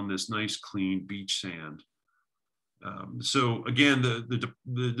sits on this nice clean beach sand. So again,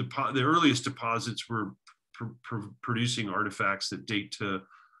 the earliest deposits were producing artifacts that date to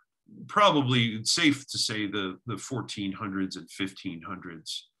probably, it's safe to say, the 1400s and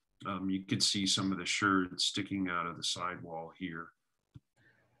 1500s. You could see some of the sherds sticking out of the sidewall here.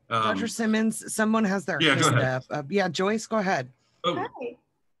 Dr. Simmons, someone has their hand up. Yeah, Joyce, go ahead. Oh. Hi.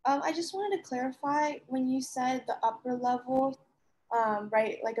 I just wanted to clarify, when you said the upper level,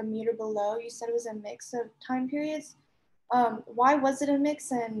 right, like a meter below, you said it was a mix of time periods. Why was it a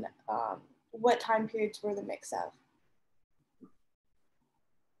mix, and what time periods were the mix of?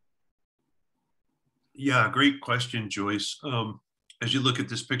 Yeah, great question, Joyce. As you look at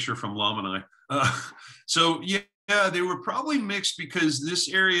this picture from Lamanai. So yeah, they were probably mixed because this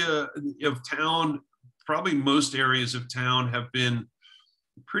area of town, probably most areas of town, have been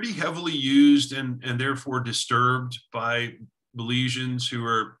pretty heavily used and therefore disturbed by Belizeans who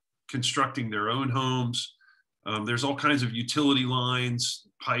are constructing their own homes. There's all kinds of utility lines,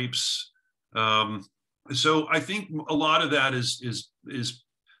 pipes. So I think a lot of that is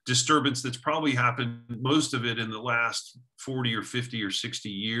disturbance that's probably happened, most of it in the last 40 or 50 or 60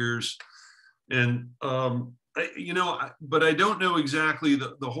 years. And, but I don't know exactly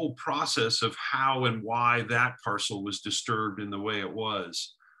the whole process of how and why that parcel was disturbed in the way it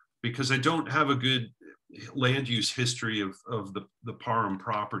was, because I don't have a good land use history of the Parham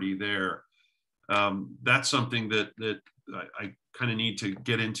property there. That's something that I kind of need to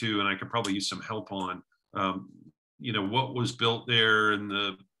get into, and I could probably use some help on. What was built there,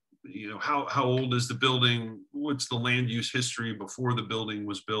 and how old is the building? What's the land use history before the building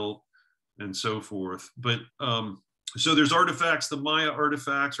was built, and so forth. But so there's artifacts. The Maya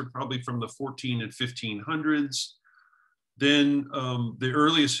artifacts are probably from the 14 and 1500s. Then the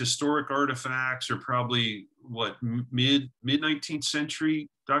earliest historic artifacts are probably what, mid 19th century,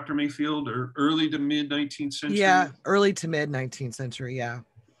 Dr. Mayfield, or early to mid 19th century? Yeah, early to mid 19th century, yeah.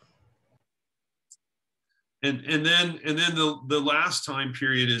 And then the last time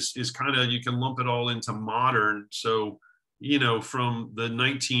period is kind of, you can lump it all into modern. So, from the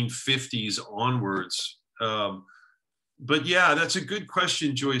 1950s onwards. But yeah, that's a good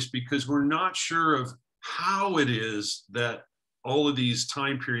question, Joyce, because we're not sure of how it is that all of these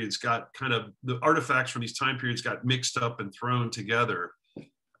time periods got the artifacts from these time periods got mixed up and thrown together.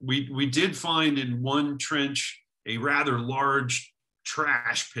 we did find in one trench a rather large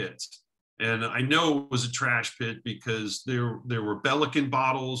trash pit. And I know it was a trash pit because there were Bellican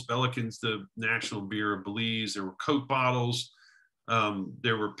bottles. Bellican's the national beer of Belize. There were Coke bottles.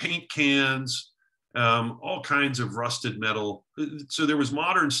 There were paint cans, all kinds of rusted metal. So there was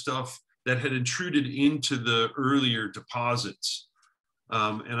modern stuff that had intruded into the earlier deposits.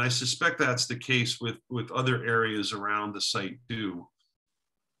 And I suspect that's the case with other areas around the site too.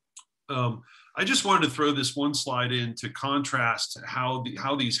 I just wanted to throw this one slide in to contrast how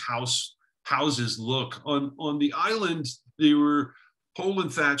these houses look. On the island, they were pole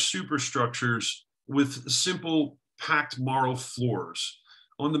and thatch superstructures with simple packed marl floors.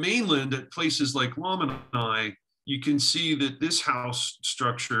 On the mainland, at places like Lamanai, you can see that this house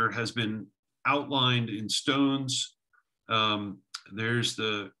structure has been outlined in stones. There's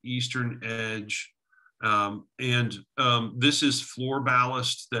the eastern edge. This is floor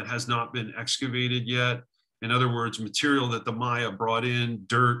ballast that has not been excavated yet. In other words, material that the Maya brought in,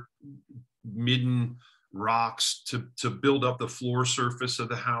 dirt, midden, rocks to build up the floor surface of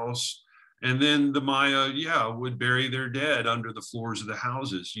the house. And then the Maya, would bury their dead under the floors of the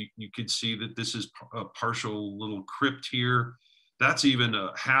houses. You could see that this is a partial little crypt here. That's even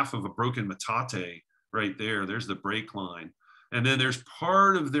a half of a broken metate right there. There's the break line. And then there's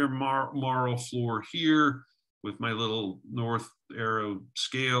part of their marl floor here with my little north arrow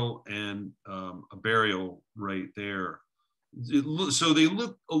scale and a burial right there. So they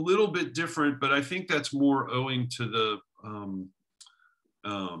look a little bit different, but I think that's more owing to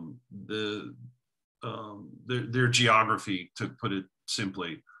their geography, to put it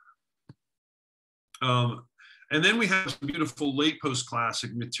simply. And then we have some beautiful late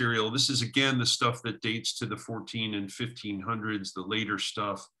post-classic material. This is, again, the stuff that dates to the 14 and 1500s, the later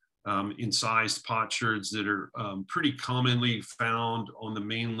stuff, incised potsherds that are pretty commonly found on the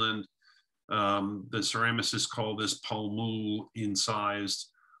mainland. The ceramicists call this palmul incised.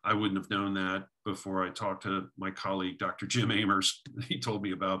 I wouldn't have known that before I talked to my colleague, Dr. Jim Amers. He told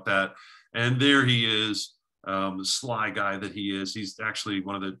me about that. And there he is, the sly guy that he is. He's actually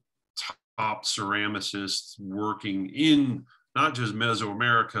one of the top ceramicists working in not just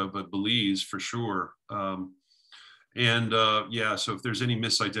Mesoamerica, but Belize for sure. So if there's any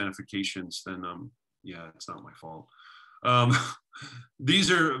misidentifications, then it's not my fault.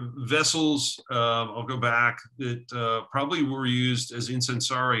 These are vessels, I'll go back, that probably were used as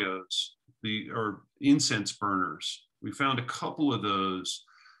incensarios, or incense burners. We found a couple of those,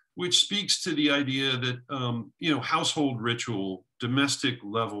 which speaks to the idea that, household ritual, domestic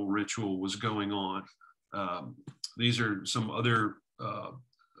level ritual was going on. These are some other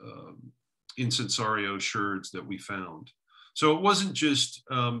incensario sherds that we found. So it wasn't just,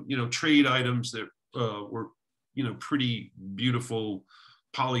 trade items that were, pretty beautiful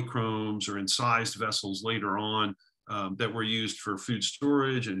polychromes or incised vessels later on that were used for food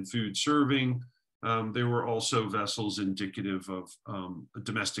storage and food serving. There were also vessels indicative of a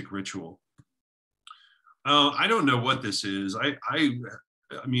domestic ritual. I don't know what this is. I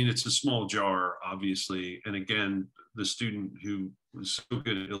mean, it's a small jar, obviously. And again, the student who was so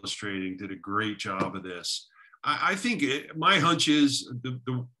good at illustrating did a great job of this. I think my hunch is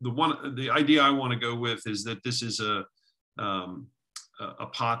the idea I want to go with is that this is a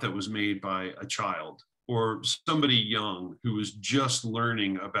pot that was made by a child or somebody young who was just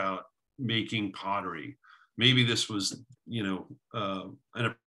learning about making pottery. Maybe this was,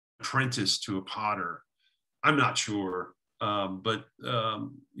 an apprentice to a potter. I'm not sure, but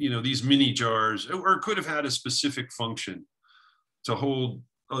these mini jars, or it could have had a specific function to hold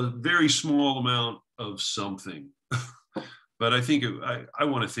a very small amount of something. But I think I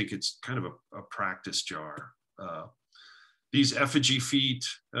want to think it's kind of a practice jar. These effigy feet,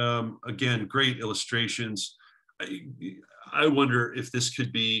 again, great illustrations. I wonder if this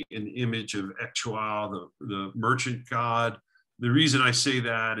could be an image of Ekchua, the merchant god. The reason I say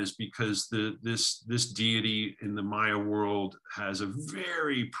that is because this deity in the Maya world has a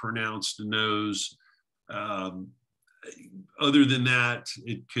very pronounced nose. Other than that,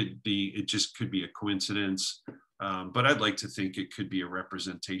 it just could be a coincidence. But I'd like to think it could be a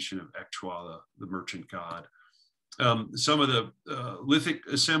representation of Ekchua, the merchant god. Some of the lithic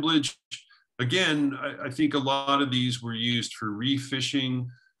assemblage, again, I think a lot of these were used for reef fishing.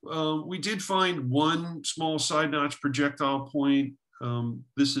 We did find one small side notch projectile point.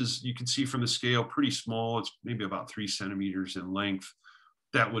 This is, you can see from the scale, pretty small. It's maybe about 3 centimeters in length.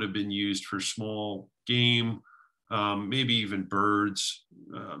 That would have been used for small game, maybe even birds,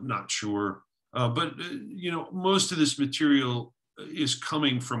 not sure. But most of this material is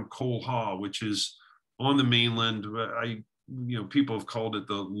coming from Kolha, which is on the mainland. people have called it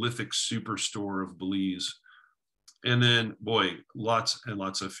the lithic superstore of Belize. And then, boy, lots and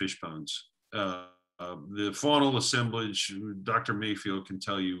lots of fish bones. The faunal assemblage, Dr. Mayfield can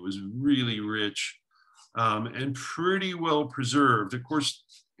tell you, was really rich and pretty well preserved. Of course,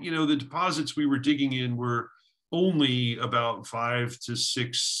 the deposits we were digging in were only about 500 to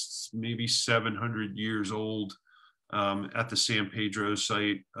 600, maybe 700 years old at the San Pedro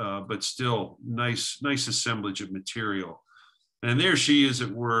site, but still nice assemblage of material. And there she is at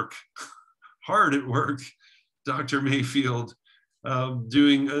work, hard at work, Dr. Mayfield,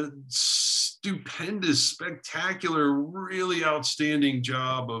 doing a stupendous, spectacular, really outstanding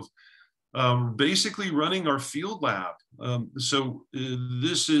job of basically running our field lab. So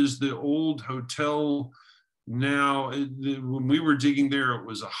this is the old hotel. Now, when we were digging there, it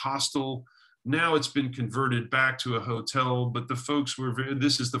was a hostel. Now it's been converted back to a hotel, but the folks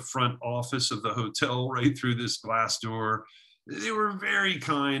this is the front office of the hotel right through this glass door. They were very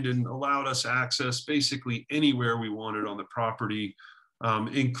kind and allowed us access basically anywhere we wanted on the property,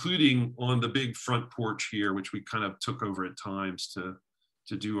 including on the big front porch here, which we kind of took over at times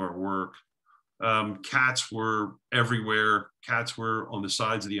to do our work. Cats were everywhere. Cats were on the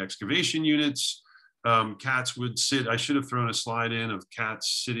sides of the excavation units. Cats would sit, I should have thrown a slide in of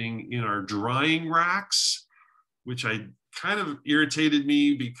cats sitting in our drying racks, which kind of irritated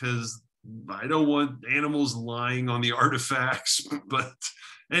me because I don't want animals lying on the artifacts. But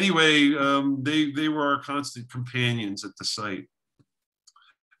anyway, they were our constant companions at the site.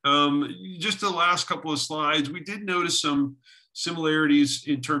 Just the last couple of slides, we did notice some similarities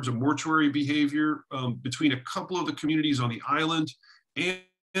in terms of mortuary behavior between a couple of the communities on the island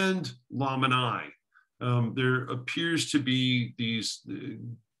and Lamanai. There appears to be these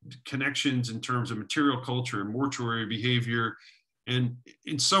connections in terms of material culture and mortuary behavior, and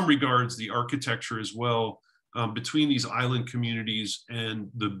in some regards, the architecture as well, between these island communities and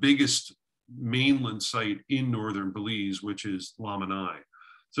the biggest mainland site in northern Belize, which is Lamanai.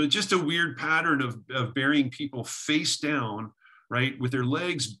 So just a weird pattern of burying people face down, right, with their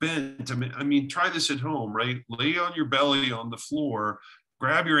legs bent. I mean, try this at home, right? Lay on your belly on the floor,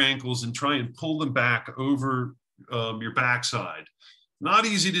 grab your ankles and try and pull them back over your backside. Not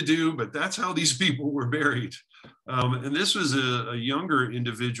easy to do, but that's how these people were buried. And this was a younger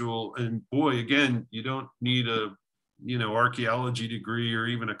individual, and boy, again, you don't need a archaeology degree or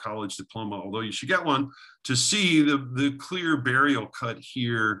even a college diploma, although you should get one, to see the clear burial cut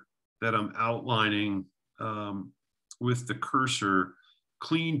here that I'm outlining with the cursor.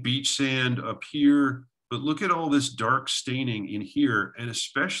 Clean beach sand up here, but look at all this dark staining in here, and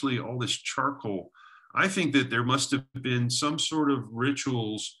especially all this charcoal. I think that there must have been some sort of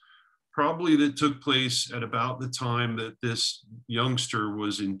rituals probably that took place at about the time that this youngster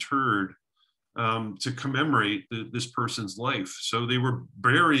was interred to commemorate this person's life. So they were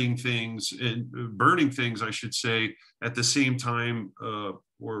burying things and burning things, I should say, at the same time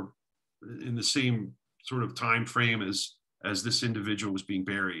or in the same sort of time frame as this individual was being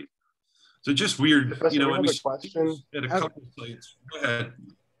buried. So just weird, Professor, and we have a question at a couple of sites. Go ahead.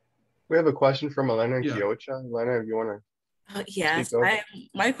 We have a question from Elena and Yeah. Kiocha. Elena, if you want to. Yes,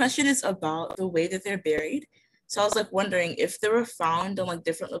 my question is about the way that they're buried. So I was like wondering if they were found on like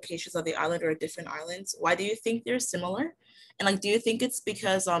different locations of the island or different islands, why do you think they're similar? And like, do you think it's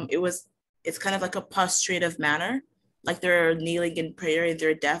because it's kind of like a prostrative manner, like they're kneeling in prayer in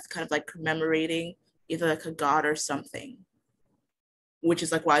their death, kind of like commemorating either like a god or something, which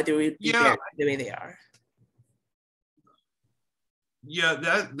is like why they would be buried the way they are?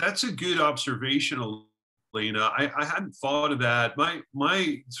 Yeah, that's a good observation, Elena. I hadn't thought of that.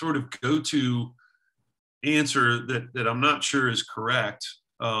 My sort of go-to answer that I'm not sure is correct,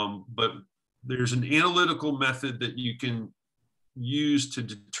 but there's an analytical method that you can use to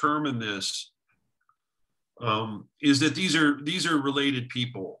determine this, is that these are related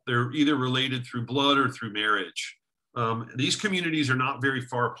people. They're either related through blood or through marriage. These communities are not very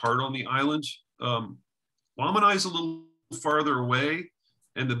far apart on the island. Lamanai is a little farther away,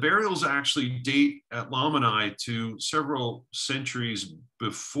 and the burials actually date at Lamanai to several centuries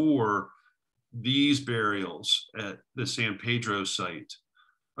before these burials at the San Pedro site.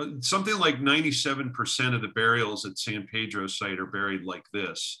 Something like 97% of the burials at San Pedro site are buried like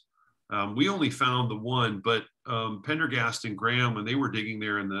this. We only found the one, but Pendergast and Graham, when they were digging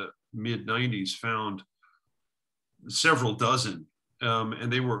there in the mid-90s, found several dozen,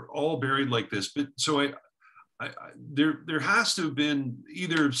 and they were all buried like this. But so there has to have been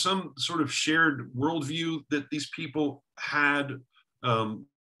either some sort of shared worldview that these people had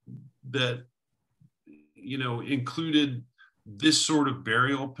that included this sort of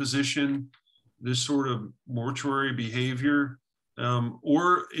burial position, this sort of mortuary behavior.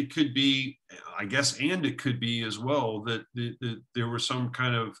 Or it could be, I guess, and it could be as well that there was some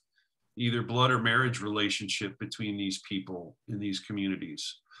kind of either blood or marriage relationship between these people in these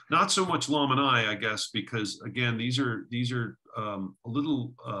communities. Not so much Lamanai, I guess, because again, these are a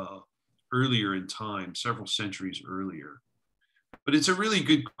little earlier in time, several centuries earlier. But it's a really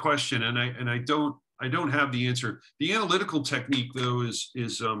good question, and I don't have the answer. The analytical technique, though, is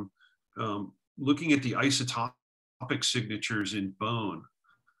looking at the isotopic signatures in bone,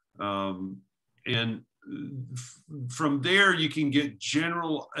 and from there you can get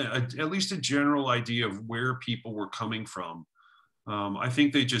at least a general idea of where people were coming from. I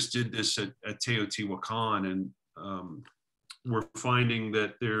think they just did this at Teotihuacan, and we're finding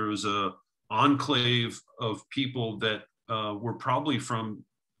that there was a enclave of people that were probably from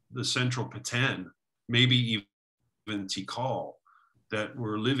the central Petén, maybe even Tikal, that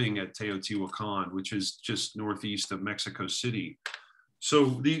were living at Teotihuacan, which is just northeast of Mexico City. So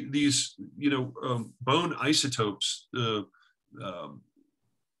these bone isotopes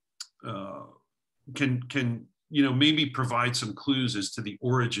can maybe provide some clues as to the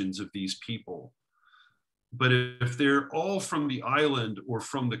origins of these people. But if they're all from the island or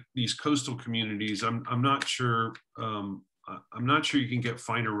from these coastal communities, I'm not sure. I'm not sure you can get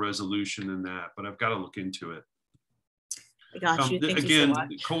finer resolution than that. But I've got to look into it. I got you. Thank again,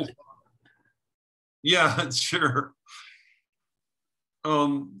 you so much. Yeah, sure.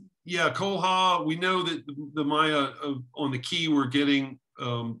 Yeah, Kolha. We know that the Maya on the Key were getting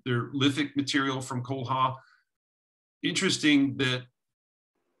their lithic material from Kolha. Interesting that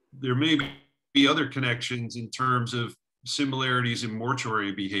there may be other connections in terms of similarities in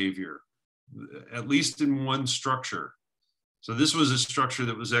mortuary behavior, at least in one structure. So this was a structure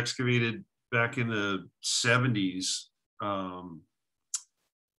that was excavated back in the 70s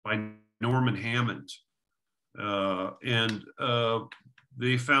by Norman Hammond. And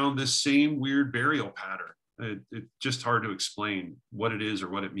they found this same weird burial pattern. It's just hard to explain what it is or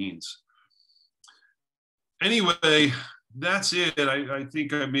what it means. Anyway, that's it. I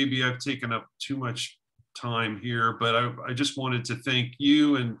think maybe I've taken up too much time here, but I just wanted to thank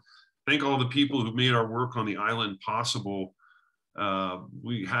you and thank all the people who made our work on the island possible.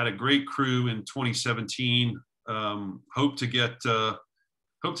 We had a great crew in 2017. Hope to get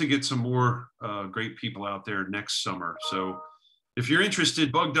some more great people out there next summer. So if you're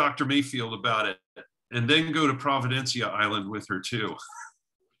interested, bug Dr. Mayfield about it, and then go to Providencia Island with her too.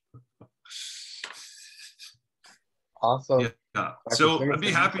 Awesome. Yeah. So I'd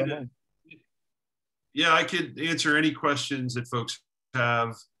be happy to. Yeah, I could answer any questions that folks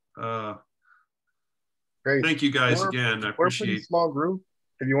have. Great. Thank you guys again. I appreciate. We're a pretty small group.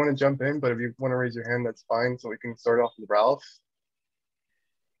 If you want to jump in, but if you want to raise your hand, that's fine. So we can start off with Ralph.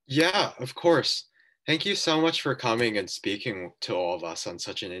 Yeah, of course. Thank you so much for coming and speaking to all of us on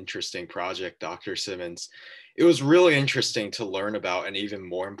such an interesting project, Dr. Simmons. It was really interesting to learn about, and even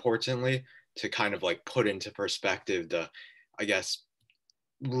more importantly, to kind of like put into perspective the, I guess,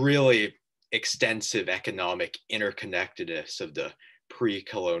 really extensive economic interconnectedness of the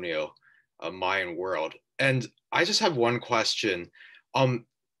pre-colonial Mayan world. And I just have one question.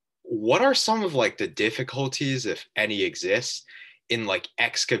 What are some of like the difficulties, if any exist, in like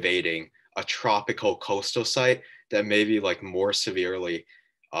excavating a tropical coastal site that may be like more severely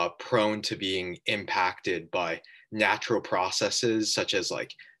prone to being impacted by natural processes such as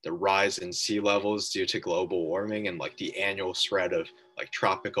like the rise in sea levels due to global warming and like the annual spread of like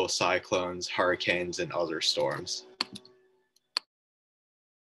tropical cyclones, hurricanes, and other storms?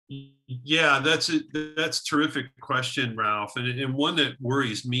 Yeah, that's a terrific question, Ralph, and one that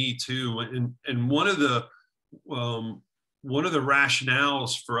worries me too. And one of the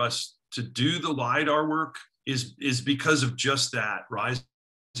rationales for us to do the LIDAR work is because of just that, rising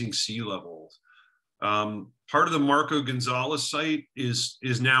sea levels. Part of the Marco Gonzalez site is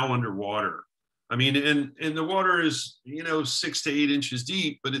now underwater. I mean, and the water is 6 to 8 inches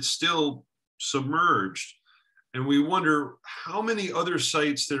deep, but it's still submerged. And we wonder how many other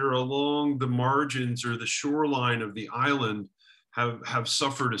sites that are along the margins or the shoreline of the island have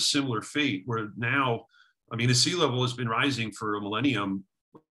suffered a similar fate, where now, I mean, the sea level has been rising for a millennium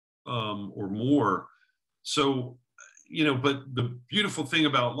or more. So, but the beautiful thing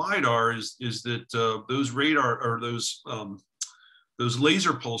about LIDAR is that those radar or those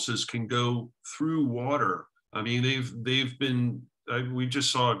laser pulses can go through water. I mean, they've been, we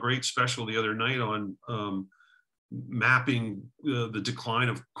just saw a great special the other night on mapping the decline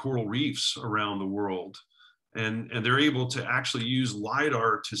of coral reefs around the world. And they're able to actually use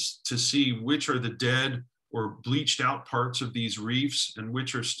LIDAR to see which are the dead or bleached out parts of these reefs and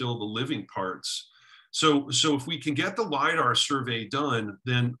which are still the living parts. So if we can get the LIDAR survey done,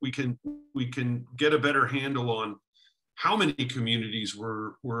 then we can get a better handle on how many communities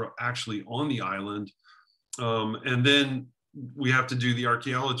were actually on the island. And then we have to do the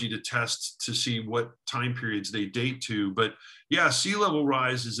archaeology to test to see what time periods they date to. But yeah, sea level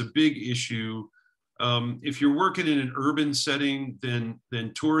rise is a big issue. If you're working in an urban setting, then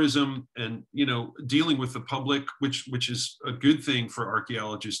tourism and, you know, dealing with the public, which is a good thing for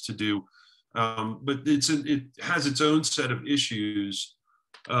archaeologists to do. But it has its own set of issues.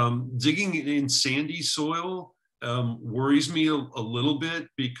 Digging in sandy soil worries me a little bit,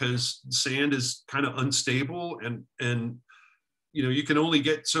 because sand is kind of unstable, and you know, you can only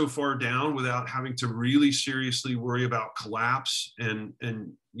get so far down without having to really seriously worry about collapse and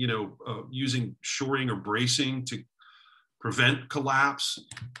you know, using shoring or bracing to prevent collapse.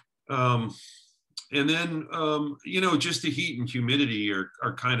 And then you know, just the heat and humidity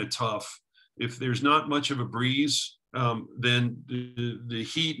are kind of tough. If there's not much of a breeze, then the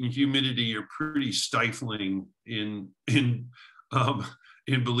heat and humidity are pretty stifling in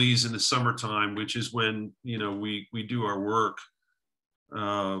Belize in the summertime, which is when, you know, we do our work.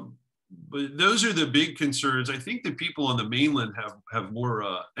 But those are the big concerns. I think the people on the mainland have more,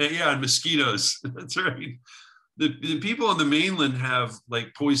 yeah, and mosquitoes. That's right. The people on the mainland have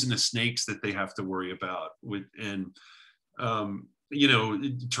like poisonous snakes that they have to worry about and you know,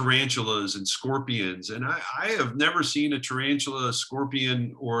 tarantulas and scorpions. And I have never seen a tarantula, a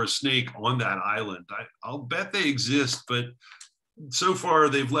scorpion, or a snake on that island. I'll bet they exist, but so far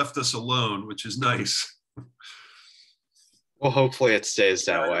they've left us alone, which is nice. Well, hopefully it stays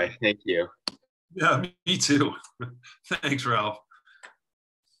that way. Thank you. Yeah, me too. Thanks, Ralph.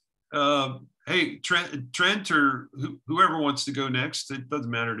 Hey, Trent, or whoever wants to go next, it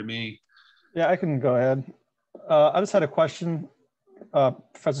doesn't matter to me. Yeah, I can go ahead. I just had a question,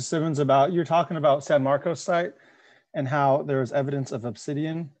 Professor Simmons, about, you're talking about San Marcos site and how there was evidence of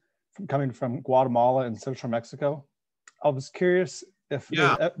obsidian coming from Guatemala and central Mexico. I was curious if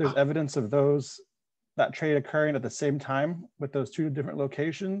there's evidence of that trade occurring at the same time with those two different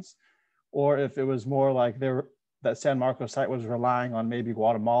locations, or if it was more like that San Marcos site was relying on maybe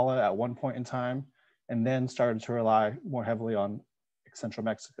Guatemala at one point in time and then started to rely more heavily on central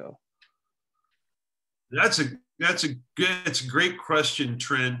Mexico. That's a great question,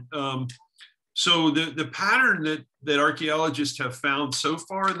 Trent. So the pattern that archaeologists have found so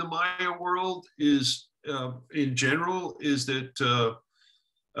far in the Maya world is, in general, is that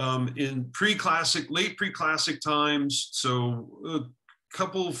in late pre-classic times, so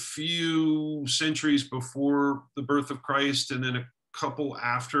a few centuries before the birth of Christ, and then a couple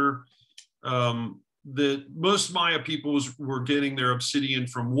after, that most Maya peoples were getting their obsidian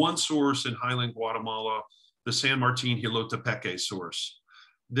from one source in highland Guatemala, the San Martin Jilotepeque source.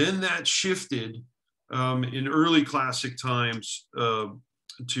 Then that shifted in early classic times to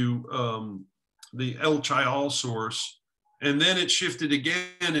the El Chayal source. And then it shifted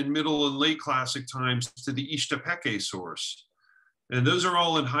again in middle and late classic times to the Ixtepeque source. And those are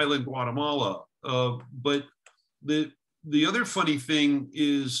all in highland Guatemala. But the other funny thing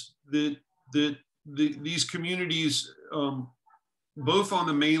is that these communities, both on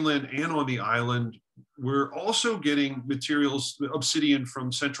the mainland and on the island, were also getting materials, obsidian,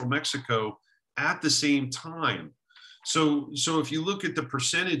 from central Mexico at the same time. So if you look at the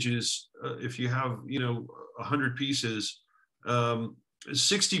percentages, if you have, you know, 100 pieces,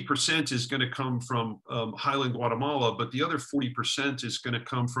 60% is going to come from highland Guatemala, but the other 40% is going to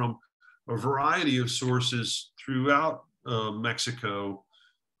come from a variety of sources throughout Mexico,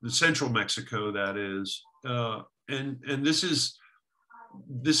 the central Mexico, that is. And this is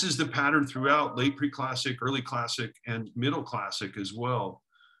the pattern throughout late pre-classic, early classic, and middle classic as well.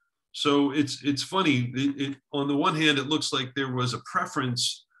 So it's funny. On the one hand, it looks like there was a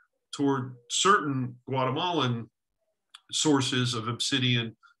preference toward certain Guatemalan sources of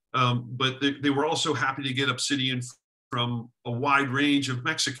obsidian, but they were also happy to get obsidian from a wide range of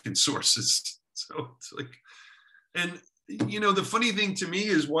Mexican sources. So it's like, and you know, the funny thing to me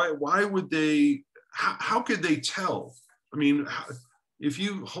is why would they? How could they tell? I mean, if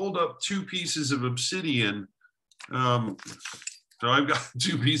you hold up two pieces of obsidian, so I've got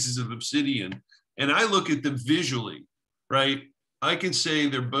two pieces of obsidian, and I look at them visually, right? I can say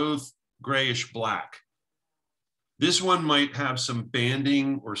they're both grayish black. This one might have some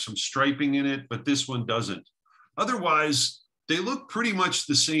banding or some striping in it, but this one doesn't. Otherwise, they look pretty much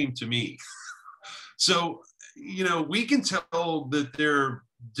the same to me. So, you know, we can tell that there are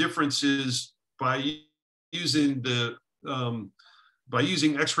differences by using the by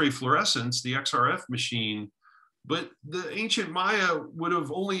using X-ray fluorescence, the XRF machine, but the ancient Maya would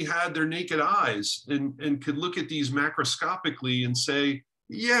have only had their naked eyes and could look at these macroscopically and say,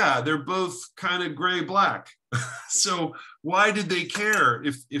 yeah, they're both kind of gray black. So why did they care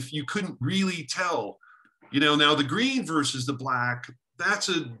if you couldn't really tell? You know, now the green versus the black, that's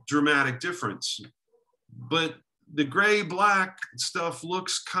a dramatic difference. But the gray black stuff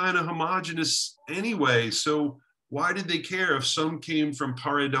looks kind of homogeneous anyway. So why did they care if some came from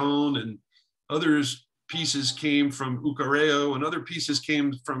Paredon and others pieces came from Ucareo and other pieces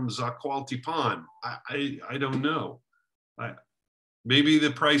came from Zacualtipan? I don't know. Maybe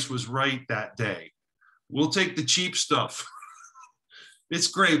the price was right that day. We'll take the cheap stuff. It's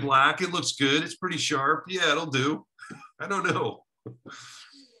gray black. It looks good. It's pretty sharp. Yeah, it'll do. I don't know.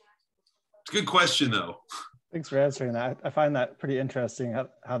 It's a good question, though. Thanks for answering that. I find that pretty interesting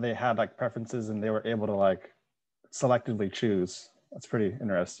how they had like preferences and they were able to like selectively choose. That's pretty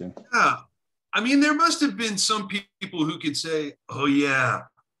interesting. Yeah. I mean, there must have been some people who could say, oh, yeah.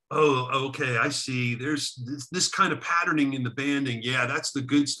 Oh, okay, I see. There's this kind of patterning in the banding. Yeah, that's the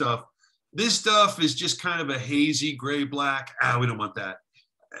good stuff. This stuff is just kind of a hazy gray black. We don't want that.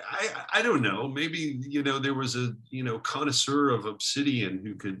 I don't know. Maybe, you know, there was a, you know, connoisseur of obsidian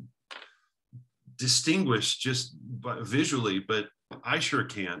who could distinguish just visually, but I sure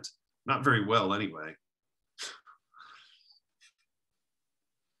can't. Not very well anyway.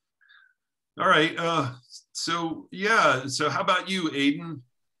 All right. So yeah. So how about you, Aiden?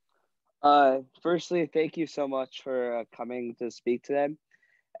 Firstly, thank you so much for coming to speak today.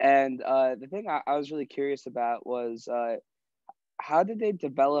 And the thing I was really curious about was how did they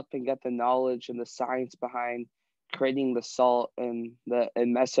develop and get the knowledge and the science behind creating the salt in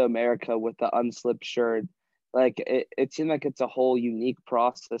Mesoamerica with the unslipped sherd? Like it seemed like it's a whole unique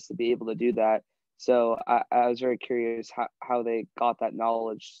process to be able to do that. So I was very curious how they got that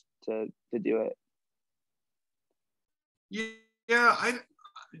knowledge to do it. Yeah,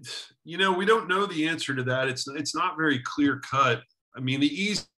 you know, we don't know the answer to that. It's not very clear cut. I mean, the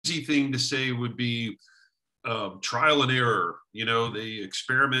easy thing to say would be trial and error. You know, they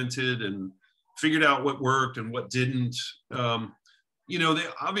experimented and figured out what worked and what didn't. You know, they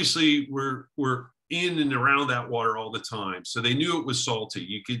obviously were in and around that water all the time, so they knew it was salty.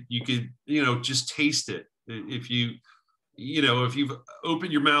 You could you know, just taste it. If you've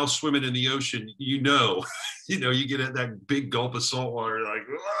opened your mouth swimming in the ocean, you know, you get that big gulp of salt water, like,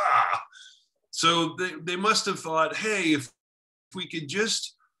 ah. So they must have thought, hey, if we could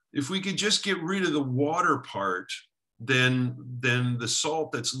just get rid of the water part, then the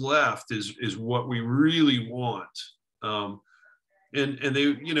salt that's left is what we really want. And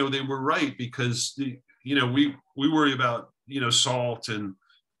they, you know, they were right, because we worry about, salt and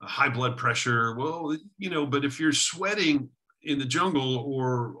high blood pressure. Well, but if you're sweating in the jungle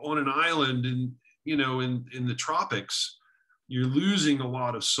or on an island in the tropics, you're losing a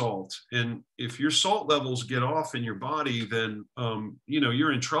lot of salt. And if your salt levels get off in your body, then,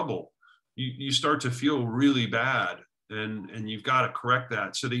 you're in trouble. You start to feel really bad, and you've got to correct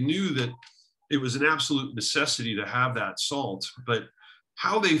that. So they knew that it was an absolute necessity to have that salt. But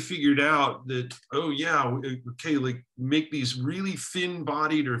how they figured out that, oh yeah, okay, like make these really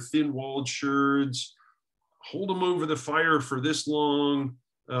thin-bodied or thin-walled sherds, hold them over the fire for this long,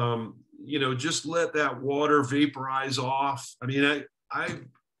 just let that water vaporize off. I mean,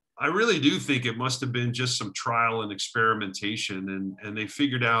 I really do think it must have been just some trial and experimentation, and they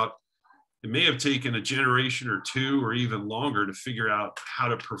figured out it may have taken a generation or two or even longer to figure out how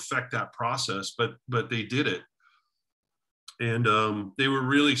to perfect that process, but they did it. And they were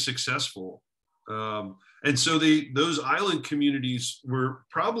really successful. And so those island communities were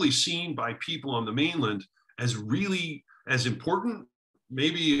probably seen by people on the mainland as really as important,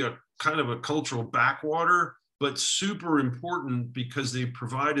 maybe a kind of a cultural backwater, but super important because they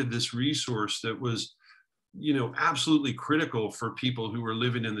provided this resource that was, absolutely critical for people who were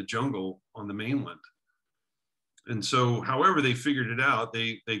living in the jungle on the mainland. And so however they figured it out,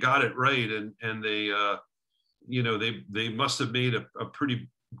 they got it right, and they must have made a pretty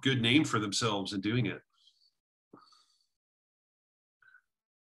good name for themselves in doing it.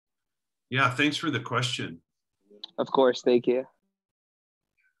 Yeah, thanks for the question. Of course, thank you.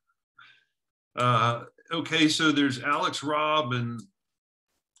 Okay, so there's Alex, Rob, and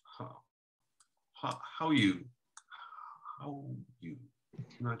how you? I'm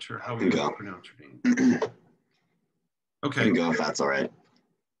not sure how we pronounce your name. Okay. I can go if that's all right.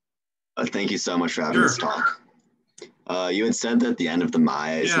 Thank you so much for having this talk. You had said that the end of the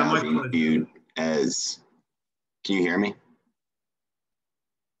Maya is now being viewed as, can you hear me?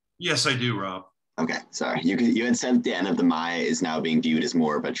 Yes, I do, Rob. Okay, sorry. You had said the end of the Maya is now being viewed as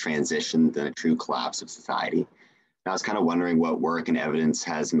more of a transition than a true collapse of society. I was kind of wondering what work and evidence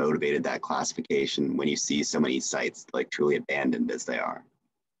has motivated that classification when you see so many sites like truly abandoned as they are.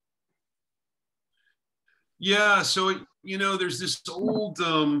 Yeah, so there's this old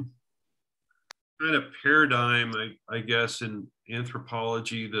kind of paradigm, I guess, in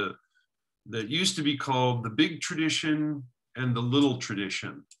anthropology that used to be called the big tradition and the little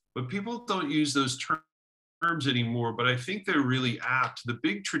tradition. But people don't use those terms anymore, but I think they're really apt. The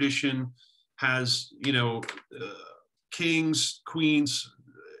big tradition has, kings, queens,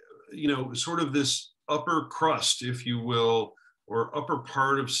 sort of this upper crust, if you will, or upper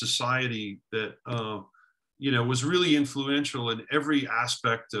part of society that, was really influential in every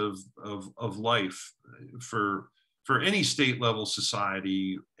aspect of life for any state level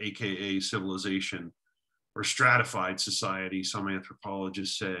society, AKA civilization, or stratified society, some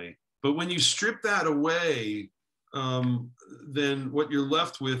anthropologists say. But when you strip that away, then what you're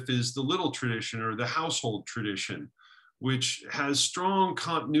left with is the little tradition or the household tradition, which has strong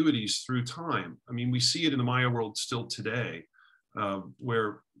continuities through time. I mean, we see it in the Maya world still today,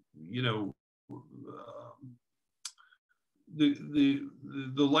 where, the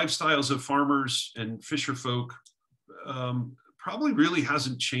lifestyles of farmers and fisher folk probably really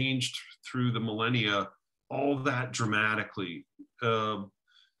hasn't changed through the millennia all that dramatically.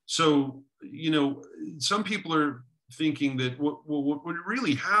 So, some people are thinking that what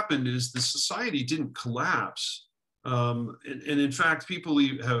really happened is the society didn't collapse. And in fact, people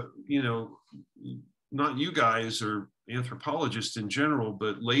have, not you guys or anthropologists in general,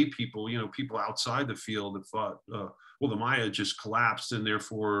 but lay people, people outside the field have thought, well, the Maya just collapsed and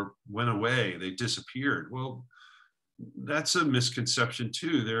therefore went away. They disappeared. Well, that's a misconception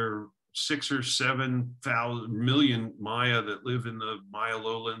too. There are 6 or 7 million Maya that live in the Maya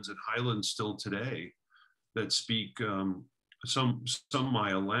lowlands and highlands still today that speak some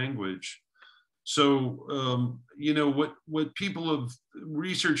Maya language. So, what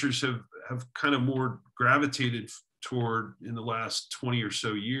researchers have kind of more gravitated toward in the last 20 or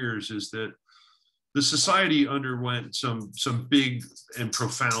so years is that the society underwent some big and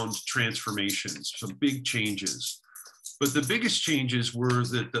profound transformations, some big changes. But the biggest changes were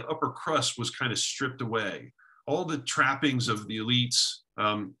that the upper crust was kind of stripped away. All the trappings of the elites,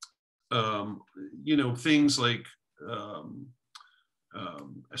 things like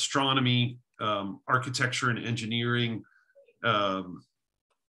astronomy, architecture and engineering,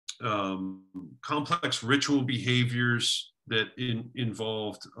 complex ritual behaviors that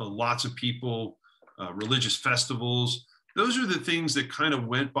involved lots of people, religious festivals. Those are the things that kind of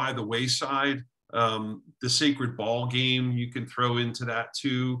went by the wayside. The sacred ball game you can throw into that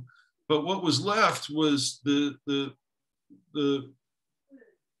too. But what was left was the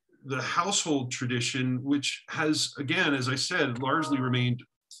household tradition, which has, again, as I said, largely remained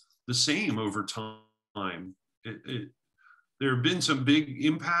the same over time. There have been some big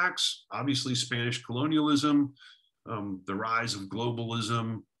impacts, obviously Spanish colonialism, the rise of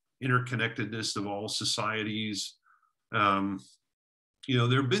globalism, interconnectedness of all societies.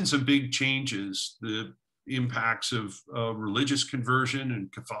 There have been some big changes, the impacts of religious conversion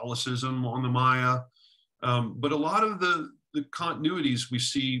and Catholicism on the Maya. But a lot of the continuities we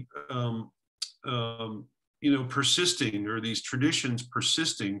see, persisting, or these traditions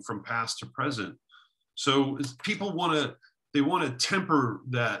persisting from past to present. So people want to temper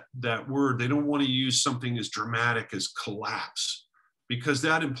that word. They don't want to use something as dramatic as collapse, because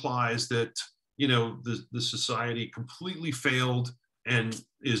that implies that, the society completely failed and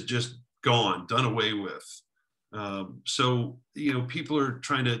is just gone, done away with. So, people are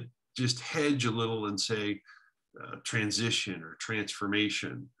trying to just hedge a little and say transition or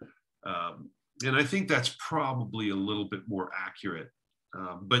transformation. And I think that's probably a little bit more accurate.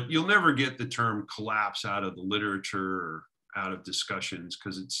 But you'll never get the term collapse out of the literature or out of discussions,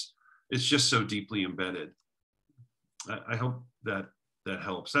 because it's just so deeply embedded. I hope that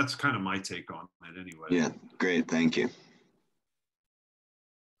helps. That's kind of my take on it anyway. Yeah, great, thank you.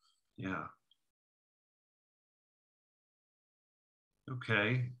 Yeah.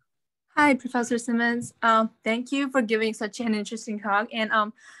 Okay. Hi, Professor Simmons. Thank you for giving such an interesting talk. And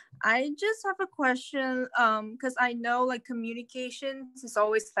I just have a question, because I know like communications is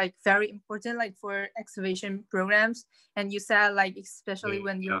always like very important, like for excavation programs. And you said like, especially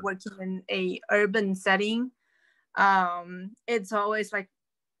when you're working in a urban setting, it's always like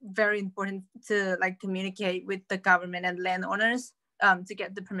very important to like communicate with the government and landowners to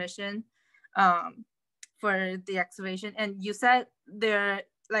get the permission for the excavation. And you said there,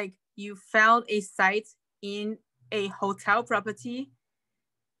 like, you found a site in a hotel property.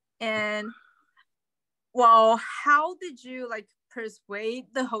 And well, how did you like persuade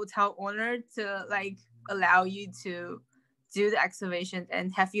the hotel owner to like allow you to do the excavation?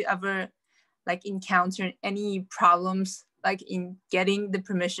 And have you ever like encountered any problems like in getting the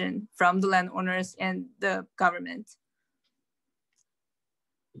permission from the landowners and the government?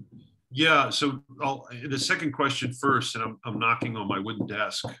 Yeah, so the second question first, and I'm knocking on my wooden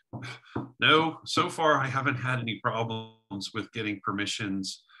desk. No, so far I haven't had any problems with getting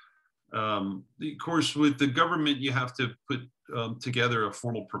permissions. Of course, with the government, you have to put together a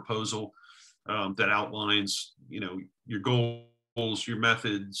formal proposal that outlines, your goals, your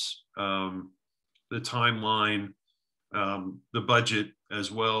methods, the timeline, the budget as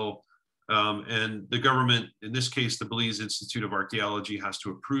well. And the government, in this case, the Belize Institute of Archaeology, has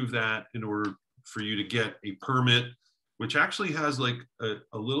to approve that in order for you to get a permit, which actually has like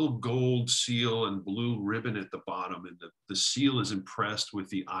a little gold seal and blue ribbon at the bottom. And the seal is impressed with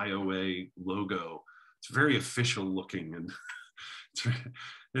the IOA logo. It's very official looking.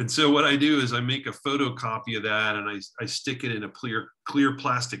 And so what I do is I make a photocopy of that and I stick it in a clear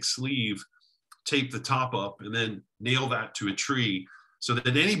plastic sleeve, tape the top up, and then nail that to a tree so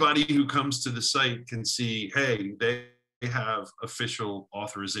that anybody who comes to the site can see, hey, they have official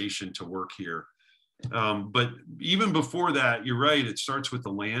authorization to work here. But even before that, you're right, it starts with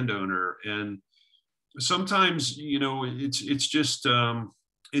the landowner. And sometimes, it's just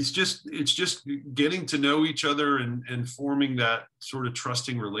getting to know each other and forming that sort of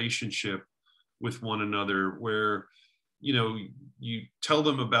trusting relationship with one another where, you tell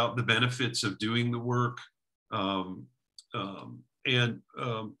them about the benefits of doing the work.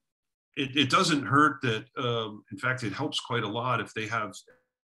 It doesn't hurt that, in fact, it helps quite a lot if they have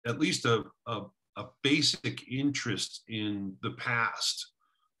at least a basic interest in the past.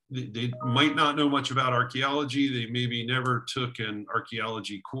 They might not know much about archaeology. They maybe never took an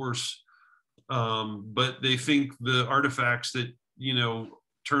archaeology course, but they think the artifacts that,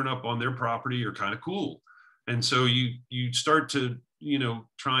 turn up on their property are kind of cool. And so you start to,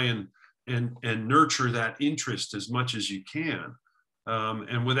 try and nurture that interest as much as you can.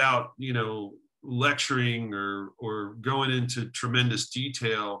 And without, lecturing or going into tremendous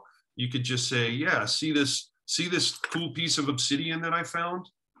detail, you could just say, yeah, see this cool piece of obsidian that I found?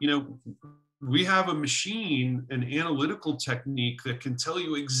 We have a machine, an analytical technique that can tell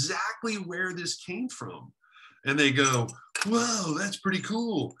you exactly where this came from. And they go, whoa, that's pretty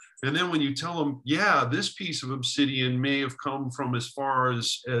cool. And then when you tell them, yeah, this piece of obsidian may have come from as far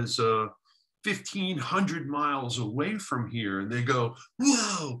as 1,500 miles away from here. And they go,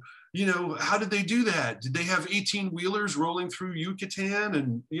 whoa, how did they do that? Did they have 18 wheelers rolling through Yucatan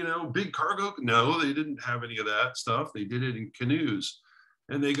and, big cargo? No, they didn't have any of that stuff. They did it in canoes.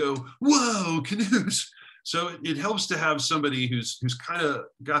 And they go, whoa, canoes. So it helps to have somebody who's kind of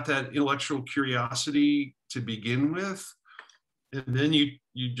got that intellectual curiosity to begin with. And then you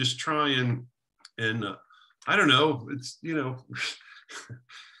just try and I don't know, it's, you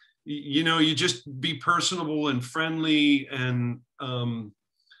just be personable and friendly and,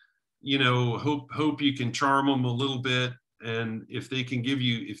 hope you can charm them a little bit. And if they give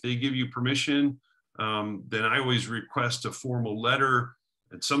you permission, then I always request a formal letter.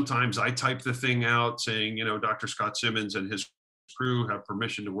 And sometimes I type the thing out saying, Dr. Scott Simmons and his crew have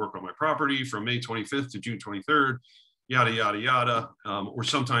permission to work on my property from May 25th to June 23rd, yada, yada, yada. Or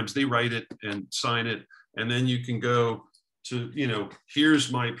sometimes they write it and sign it. And then you can go to,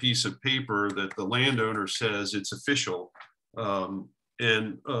 here's my piece of paper that the landowner says it's official.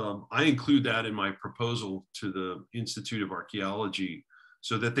 And I include that in my proposal to the Institute of Archaeology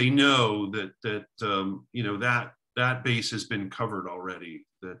so that they know that base has been covered already,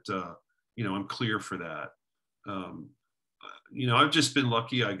 that, I'm clear for that. I've just been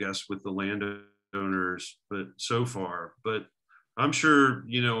lucky, I guess, with the landowners, but so far, but I'm sure,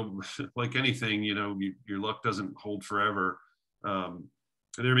 like anything, your luck doesn't hold forever.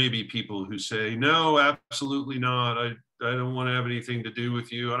 There may be people who say, no, absolutely not. I don't want to have anything to do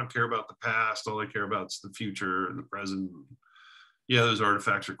with you. I don't care about the past. All I care about is the future and the present. Yeah, those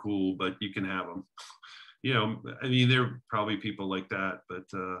artifacts are cool, but you can have them. There are probably people like that, but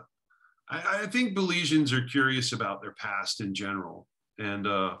I think Belizeans are curious about their past in general. And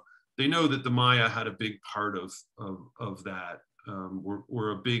they know that the Maya had a big part of that.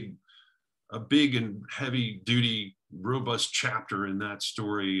 We're a big and heavy duty, robust chapter in that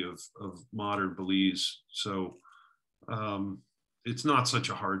story of modern Belize. So it's not such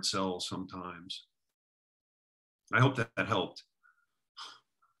a hard sell sometimes. I hope that helped.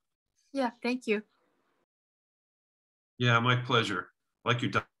 Yeah, thank you. Yeah, my pleasure. Like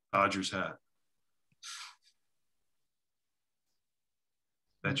your Dodgers hat.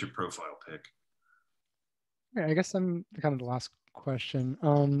 That's your profile pic. All right, I guess I'm kind of the last question.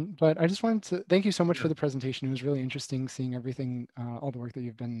 But I just wanted to thank you so much for the presentation. It was really interesting seeing everything, all the work that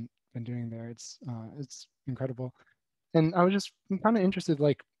you've been doing there. It's incredible. And I was just kind of interested,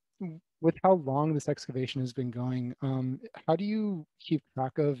 like, with how long this excavation has been going, how do you keep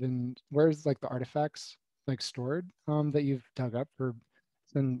track of, and where's like the artifacts like stored that you've dug up for,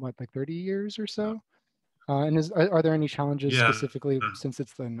 it's been what, like 30 years or so? And are there any challenges specifically since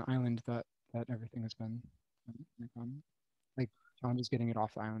it's an island that everything has been like challenges getting it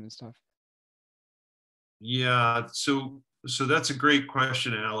off the island and stuff? Yeah, so that's a great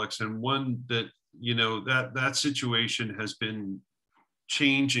question, Alex, and one that, you know, that situation has been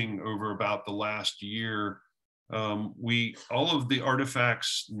changing over about the last year. All of the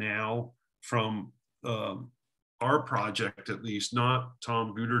artifacts now from our project, at least, not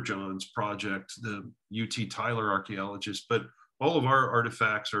Tom Guterjohn's project, the UT Tyler archaeologist, but all of our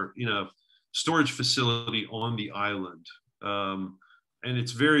artifacts are in a storage facility on the island. And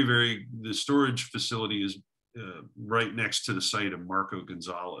it's the storage facility is right next to the site of Marco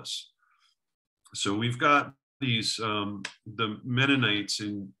Gonzalez. So we've got these, the Mennonites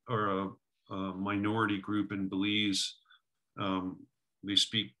are a minority group in Belize. They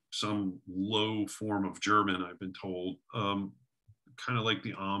speak some low form of German, I've been told, kind of like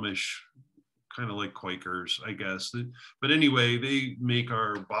the Amish, kind of like Quakers, I guess. But anyway, they make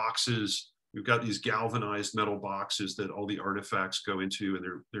our boxes. We've got these galvanized metal boxes that all the artifacts go into, and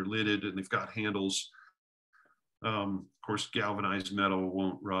they're lidded, and they've got handles. Of course, galvanized metal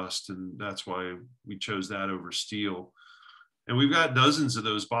won't rust, and that's why we chose that over steel. And we've got dozens of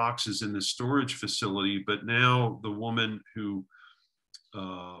those boxes in the storage facility, but now the woman who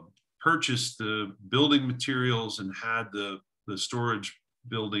purchased the building materials and had the storage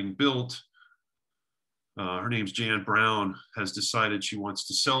building built, her name's Jan Brown, has decided she wants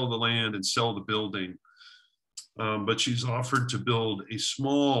to sell the land and sell the building. But she's offered to build a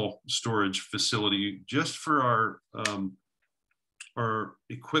small storage facility just for our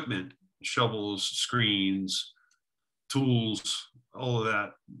equipment, shovels, screens, tools, all of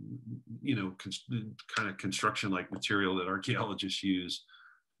that, you know, kind of construction-like material that archaeologists use,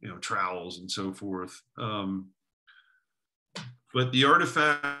 you know, trowels and so forth. But the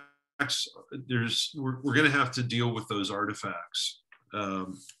artifacts, we're going to have to deal with those artifacts.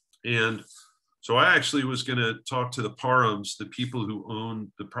 And so I actually was going to talk to the Parhams, the people who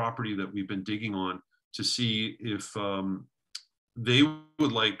own the property that we've been digging on, to see if they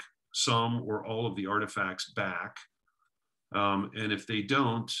would like some or all of the artifacts back. And if they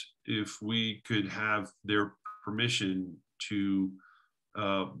don't, if we could have their permission to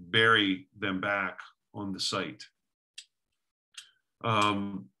bury them back on the site.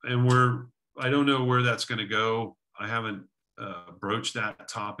 And I don't know where that's going to go. I haven't broached that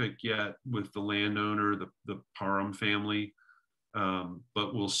topic yet with the landowner, the Parham family,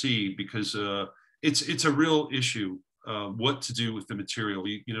 but we'll see, because it's a real issue, what to do with the material.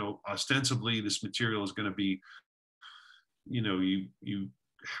 You know, ostensibly this material is going to be, you know, you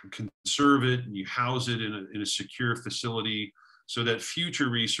conserve it and you house it in a secure facility so that future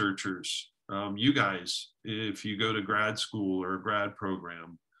researchers, you guys, if you go to grad school or a grad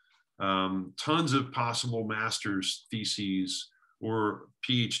program, tons of possible master's theses or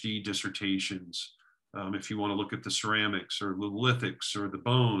PhD dissertations, if you want to look at the ceramics or the lithics or the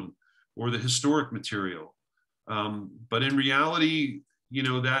bone or the historic material. But in reality, you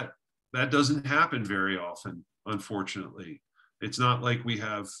know, that doesn't happen very often, unfortunately. It's not like we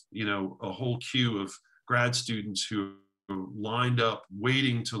have, you know, a whole queue of grad students who are lined up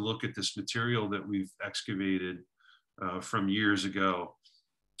waiting to look at this material that we've excavated from years ago.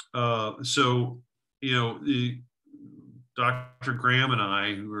 So, you know, Dr. Graham and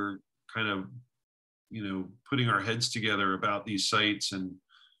I, who are kind of, you know, putting our heads together about these sites and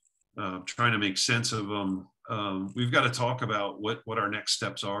trying to make sense of them, we've got to talk about what our next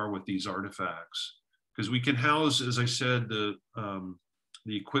steps are with these artifacts, because we can house, as I said, the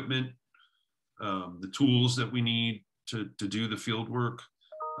equipment, the tools that we need to do the field work,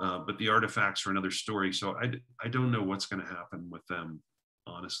 but the artifacts are another story. So I don't know what's going to happen with them,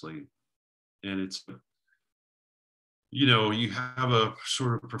 honestly. And it's, you know, you have a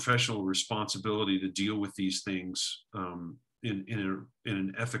sort of professional responsibility to deal with these things in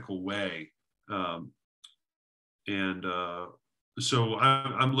an ethical way. So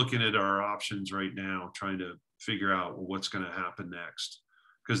I'm looking at our options right now, trying to figure out what's going to happen next,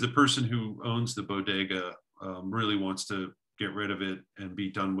 because the person who owns the bodega really wants to get rid of it and be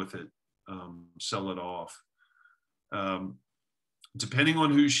done with it, sell it off. Depending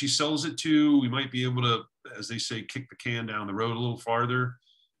on who she sells it to, we might be able to, as they say, kick the can down the road a little farther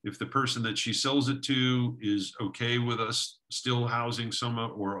If the person that she sells it to is okay with us still housing some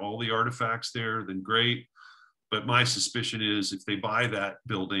or all the artifacts there, then great. But my suspicion is if they buy that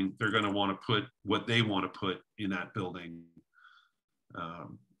building, they're going to want to put what they want to put in that building.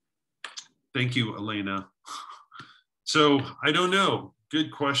 Thank you, Elena. So I don't know.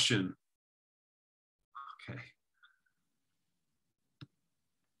 Good question. Okay.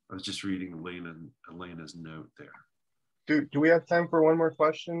 I was just reading Elena's note there. Do we have time for one more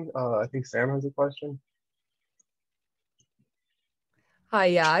question? I think Sam has a question. Hi,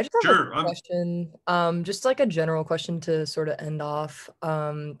 yeah, I just have Sure, a question, just like a general question to sort of end off.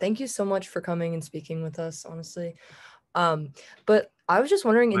 Thank you so much for coming and speaking with us, honestly. But I was just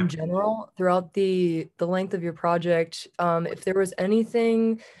wondering in general, throughout the length of your project, if there was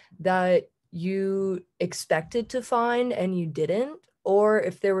anything that you expected to find and you didn't, or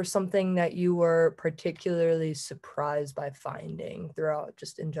if there was something that you were particularly surprised by finding throughout,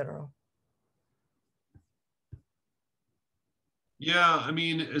 just in general. Yeah, I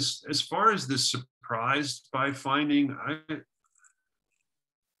mean, as far as the surprised by finding,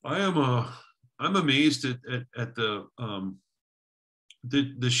 I'm amazed at the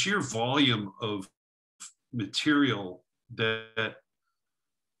sheer volume of material that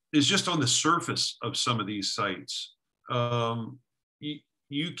is just on the surface of some of these sites.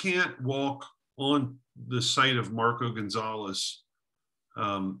 You can't walk on the site of Marco Gonzalez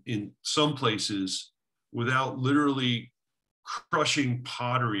in some places without literally crushing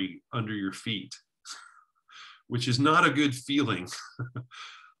pottery under your feet, which is not a good feeling.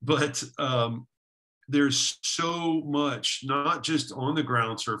 But there's so much, not just on the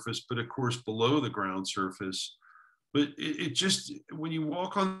ground surface, but of course below the ground surface. But it just, when you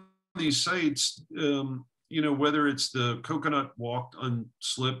walk on these sites, you know, whether it's the coconut walked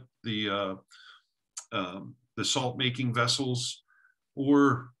unslip, the salt making vessels,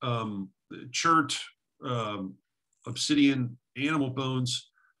 or chert, obsidian, animal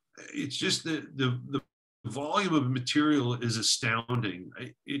bones, it's just the volume of material is astounding.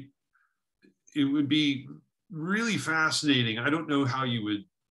 It would be really fascinating. I don't know how you would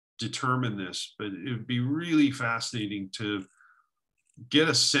determine this, but it would be really fascinating to get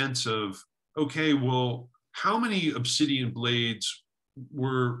a sense of, okay, well, how many obsidian blades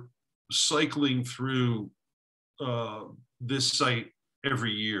were cycling through this site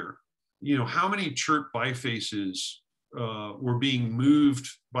every year? You know, how many chert bifaces were being moved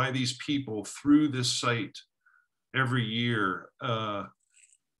by these people through this site every year? I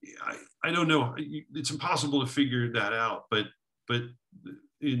don't know. It's impossible to figure that out. But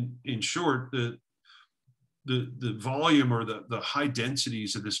in short, the volume or the high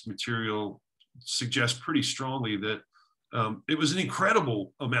densities of this material suggest pretty strongly that it was an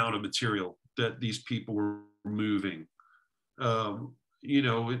incredible amount of material that these people were moving. You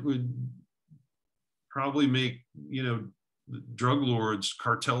know, it would probably make, you know, drug lords,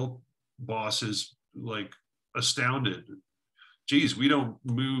 cartel bosses like astounded. Geez, we don't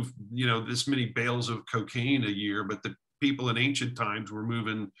move, you know, this many bales of cocaine a year, but the people in ancient times were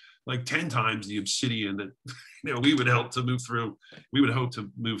moving like 10 times the obsidian that, you know, we would hope to move through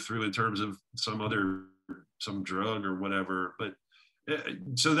in terms of some drug or whatever. But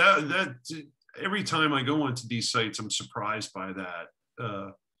so that every time I go onto these sites, I'm surprised by that.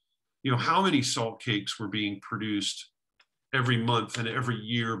 You know, how many salt cakes were being produced every month and every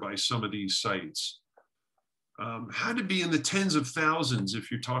year by some of these sites. Had to be in the tens of thousands if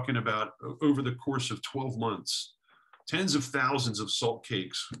you're talking about over the course of 12 months. Tens of thousands of salt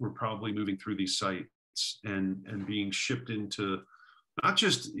cakes were probably moving through these sites and being shipped into not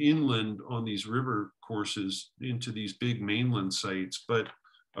just inland on these river courses into these big mainland sites, but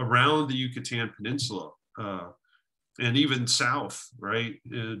around the Yucatan Peninsula and even south, right,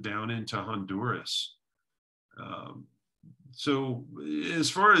 down into Honduras. So as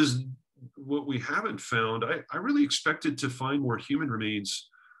far as what we haven't found, I really expected to find more human remains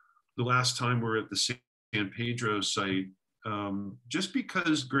the last time we were at the San Pedro site, just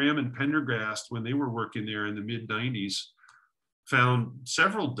because Graham and Pendergast, when they were working there in the mid-90s, found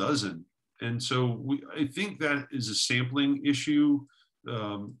several dozen. And so I think that is a sampling issue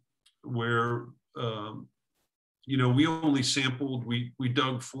where, you know, we only sampled, we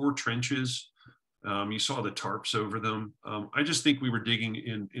dug 4 trenches. You saw the tarps over them. I just think we were digging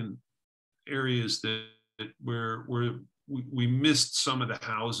in areas where we missed some of the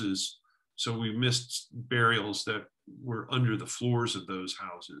houses. So we missed burials that were under the floors of those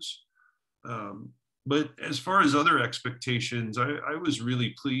houses. But as far as other expectations, I was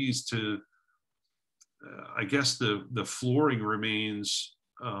really pleased to, I guess the flooring remains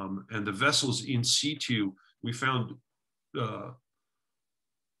and the vessels in situ. We found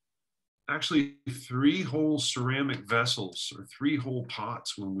actually 3 whole ceramic vessels or 3 whole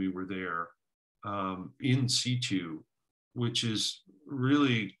pots when we were there in situ, which is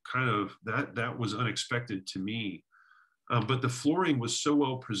really kind of, that was unexpected to me. But the flooring was so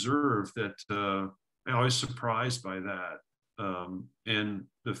well preserved that I was surprised by that. And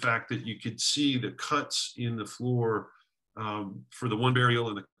the fact that you could see the cuts in the floor for the one burial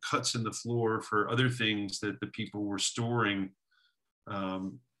and the cuts in the floor for other things that the people were storing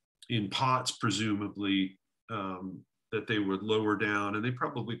in pots, presumably, that they would lower down, and they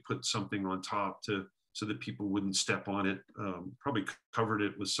probably put something on top so that people wouldn't step on it, probably covered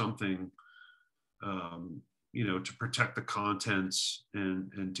it with something, you know, to protect the contents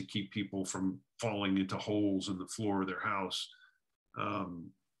and to keep people from falling into holes in the floor of their house.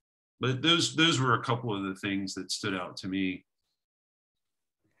 But those were a couple of the things that stood out to me.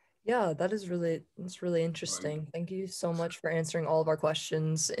 Yeah, that's really interesting. Right. Thank you so much for answering all of our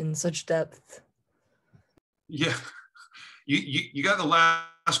questions in such depth. Yeah, you got the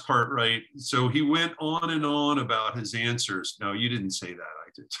last part right. So he went on and on about his answers. No, you didn't say that. I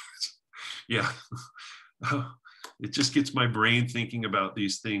did. Yeah. It just gets my brain thinking about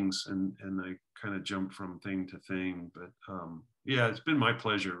these things, and I kind of jump from thing to thing. But yeah, it's been my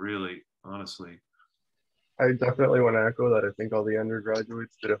pleasure, really, honestly. I definitely want to echo that. I think all the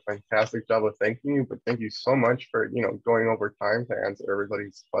undergraduates did a fantastic job of thanking you, but thank you so much for, you know, going over time to answer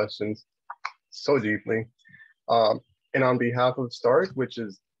everybody's questions so deeply. And on behalf of START, which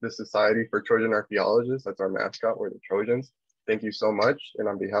is the Society for Trojan Archaeologists, that's our mascot, we're the Trojans. Thank you so much. And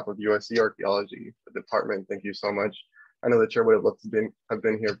on behalf of USC Archaeology, the department, thank you so much. I know the chair would have loved to have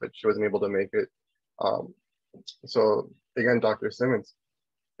been here, but she wasn't able to make it. So again, Dr. Simmons,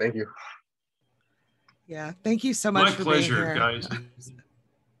 thank you. Yeah, thank you so much. My for pleasure, being here. guys.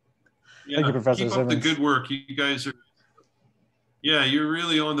 Yeah, thank you, Professor Keep Simmons. up the good work. You guys are, yeah, you're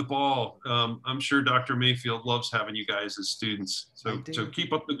really on the ball. I'm sure Dr. Mayfield loves having you guys as students. So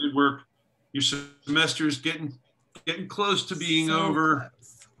keep up the good work. Your semester's getting close to being over.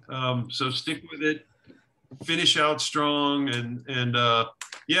 So stick with it. Finish out strong, and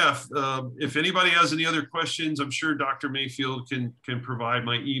yeah, if anybody has any other questions, I'm sure Dr. Mayfield can provide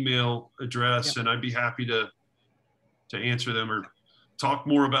my email address, and I'd be happy to answer them or talk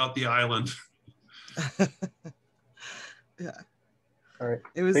more about the island. Yeah. All right.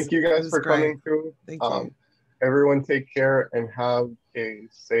 Thank you guys for coming through. Thank you. Everyone take care and have a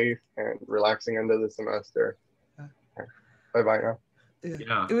safe and relaxing end of the semester. Bye-bye now.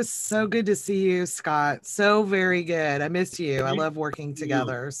 Yeah. It was so good to see you, Scott. So very good. I miss you. I love working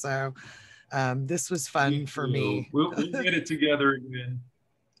together. So this was fun for me. We'll get it together again.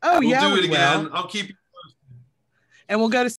 Oh, yeah, we'll do it again. will. I'll keep you posted. And we'll go to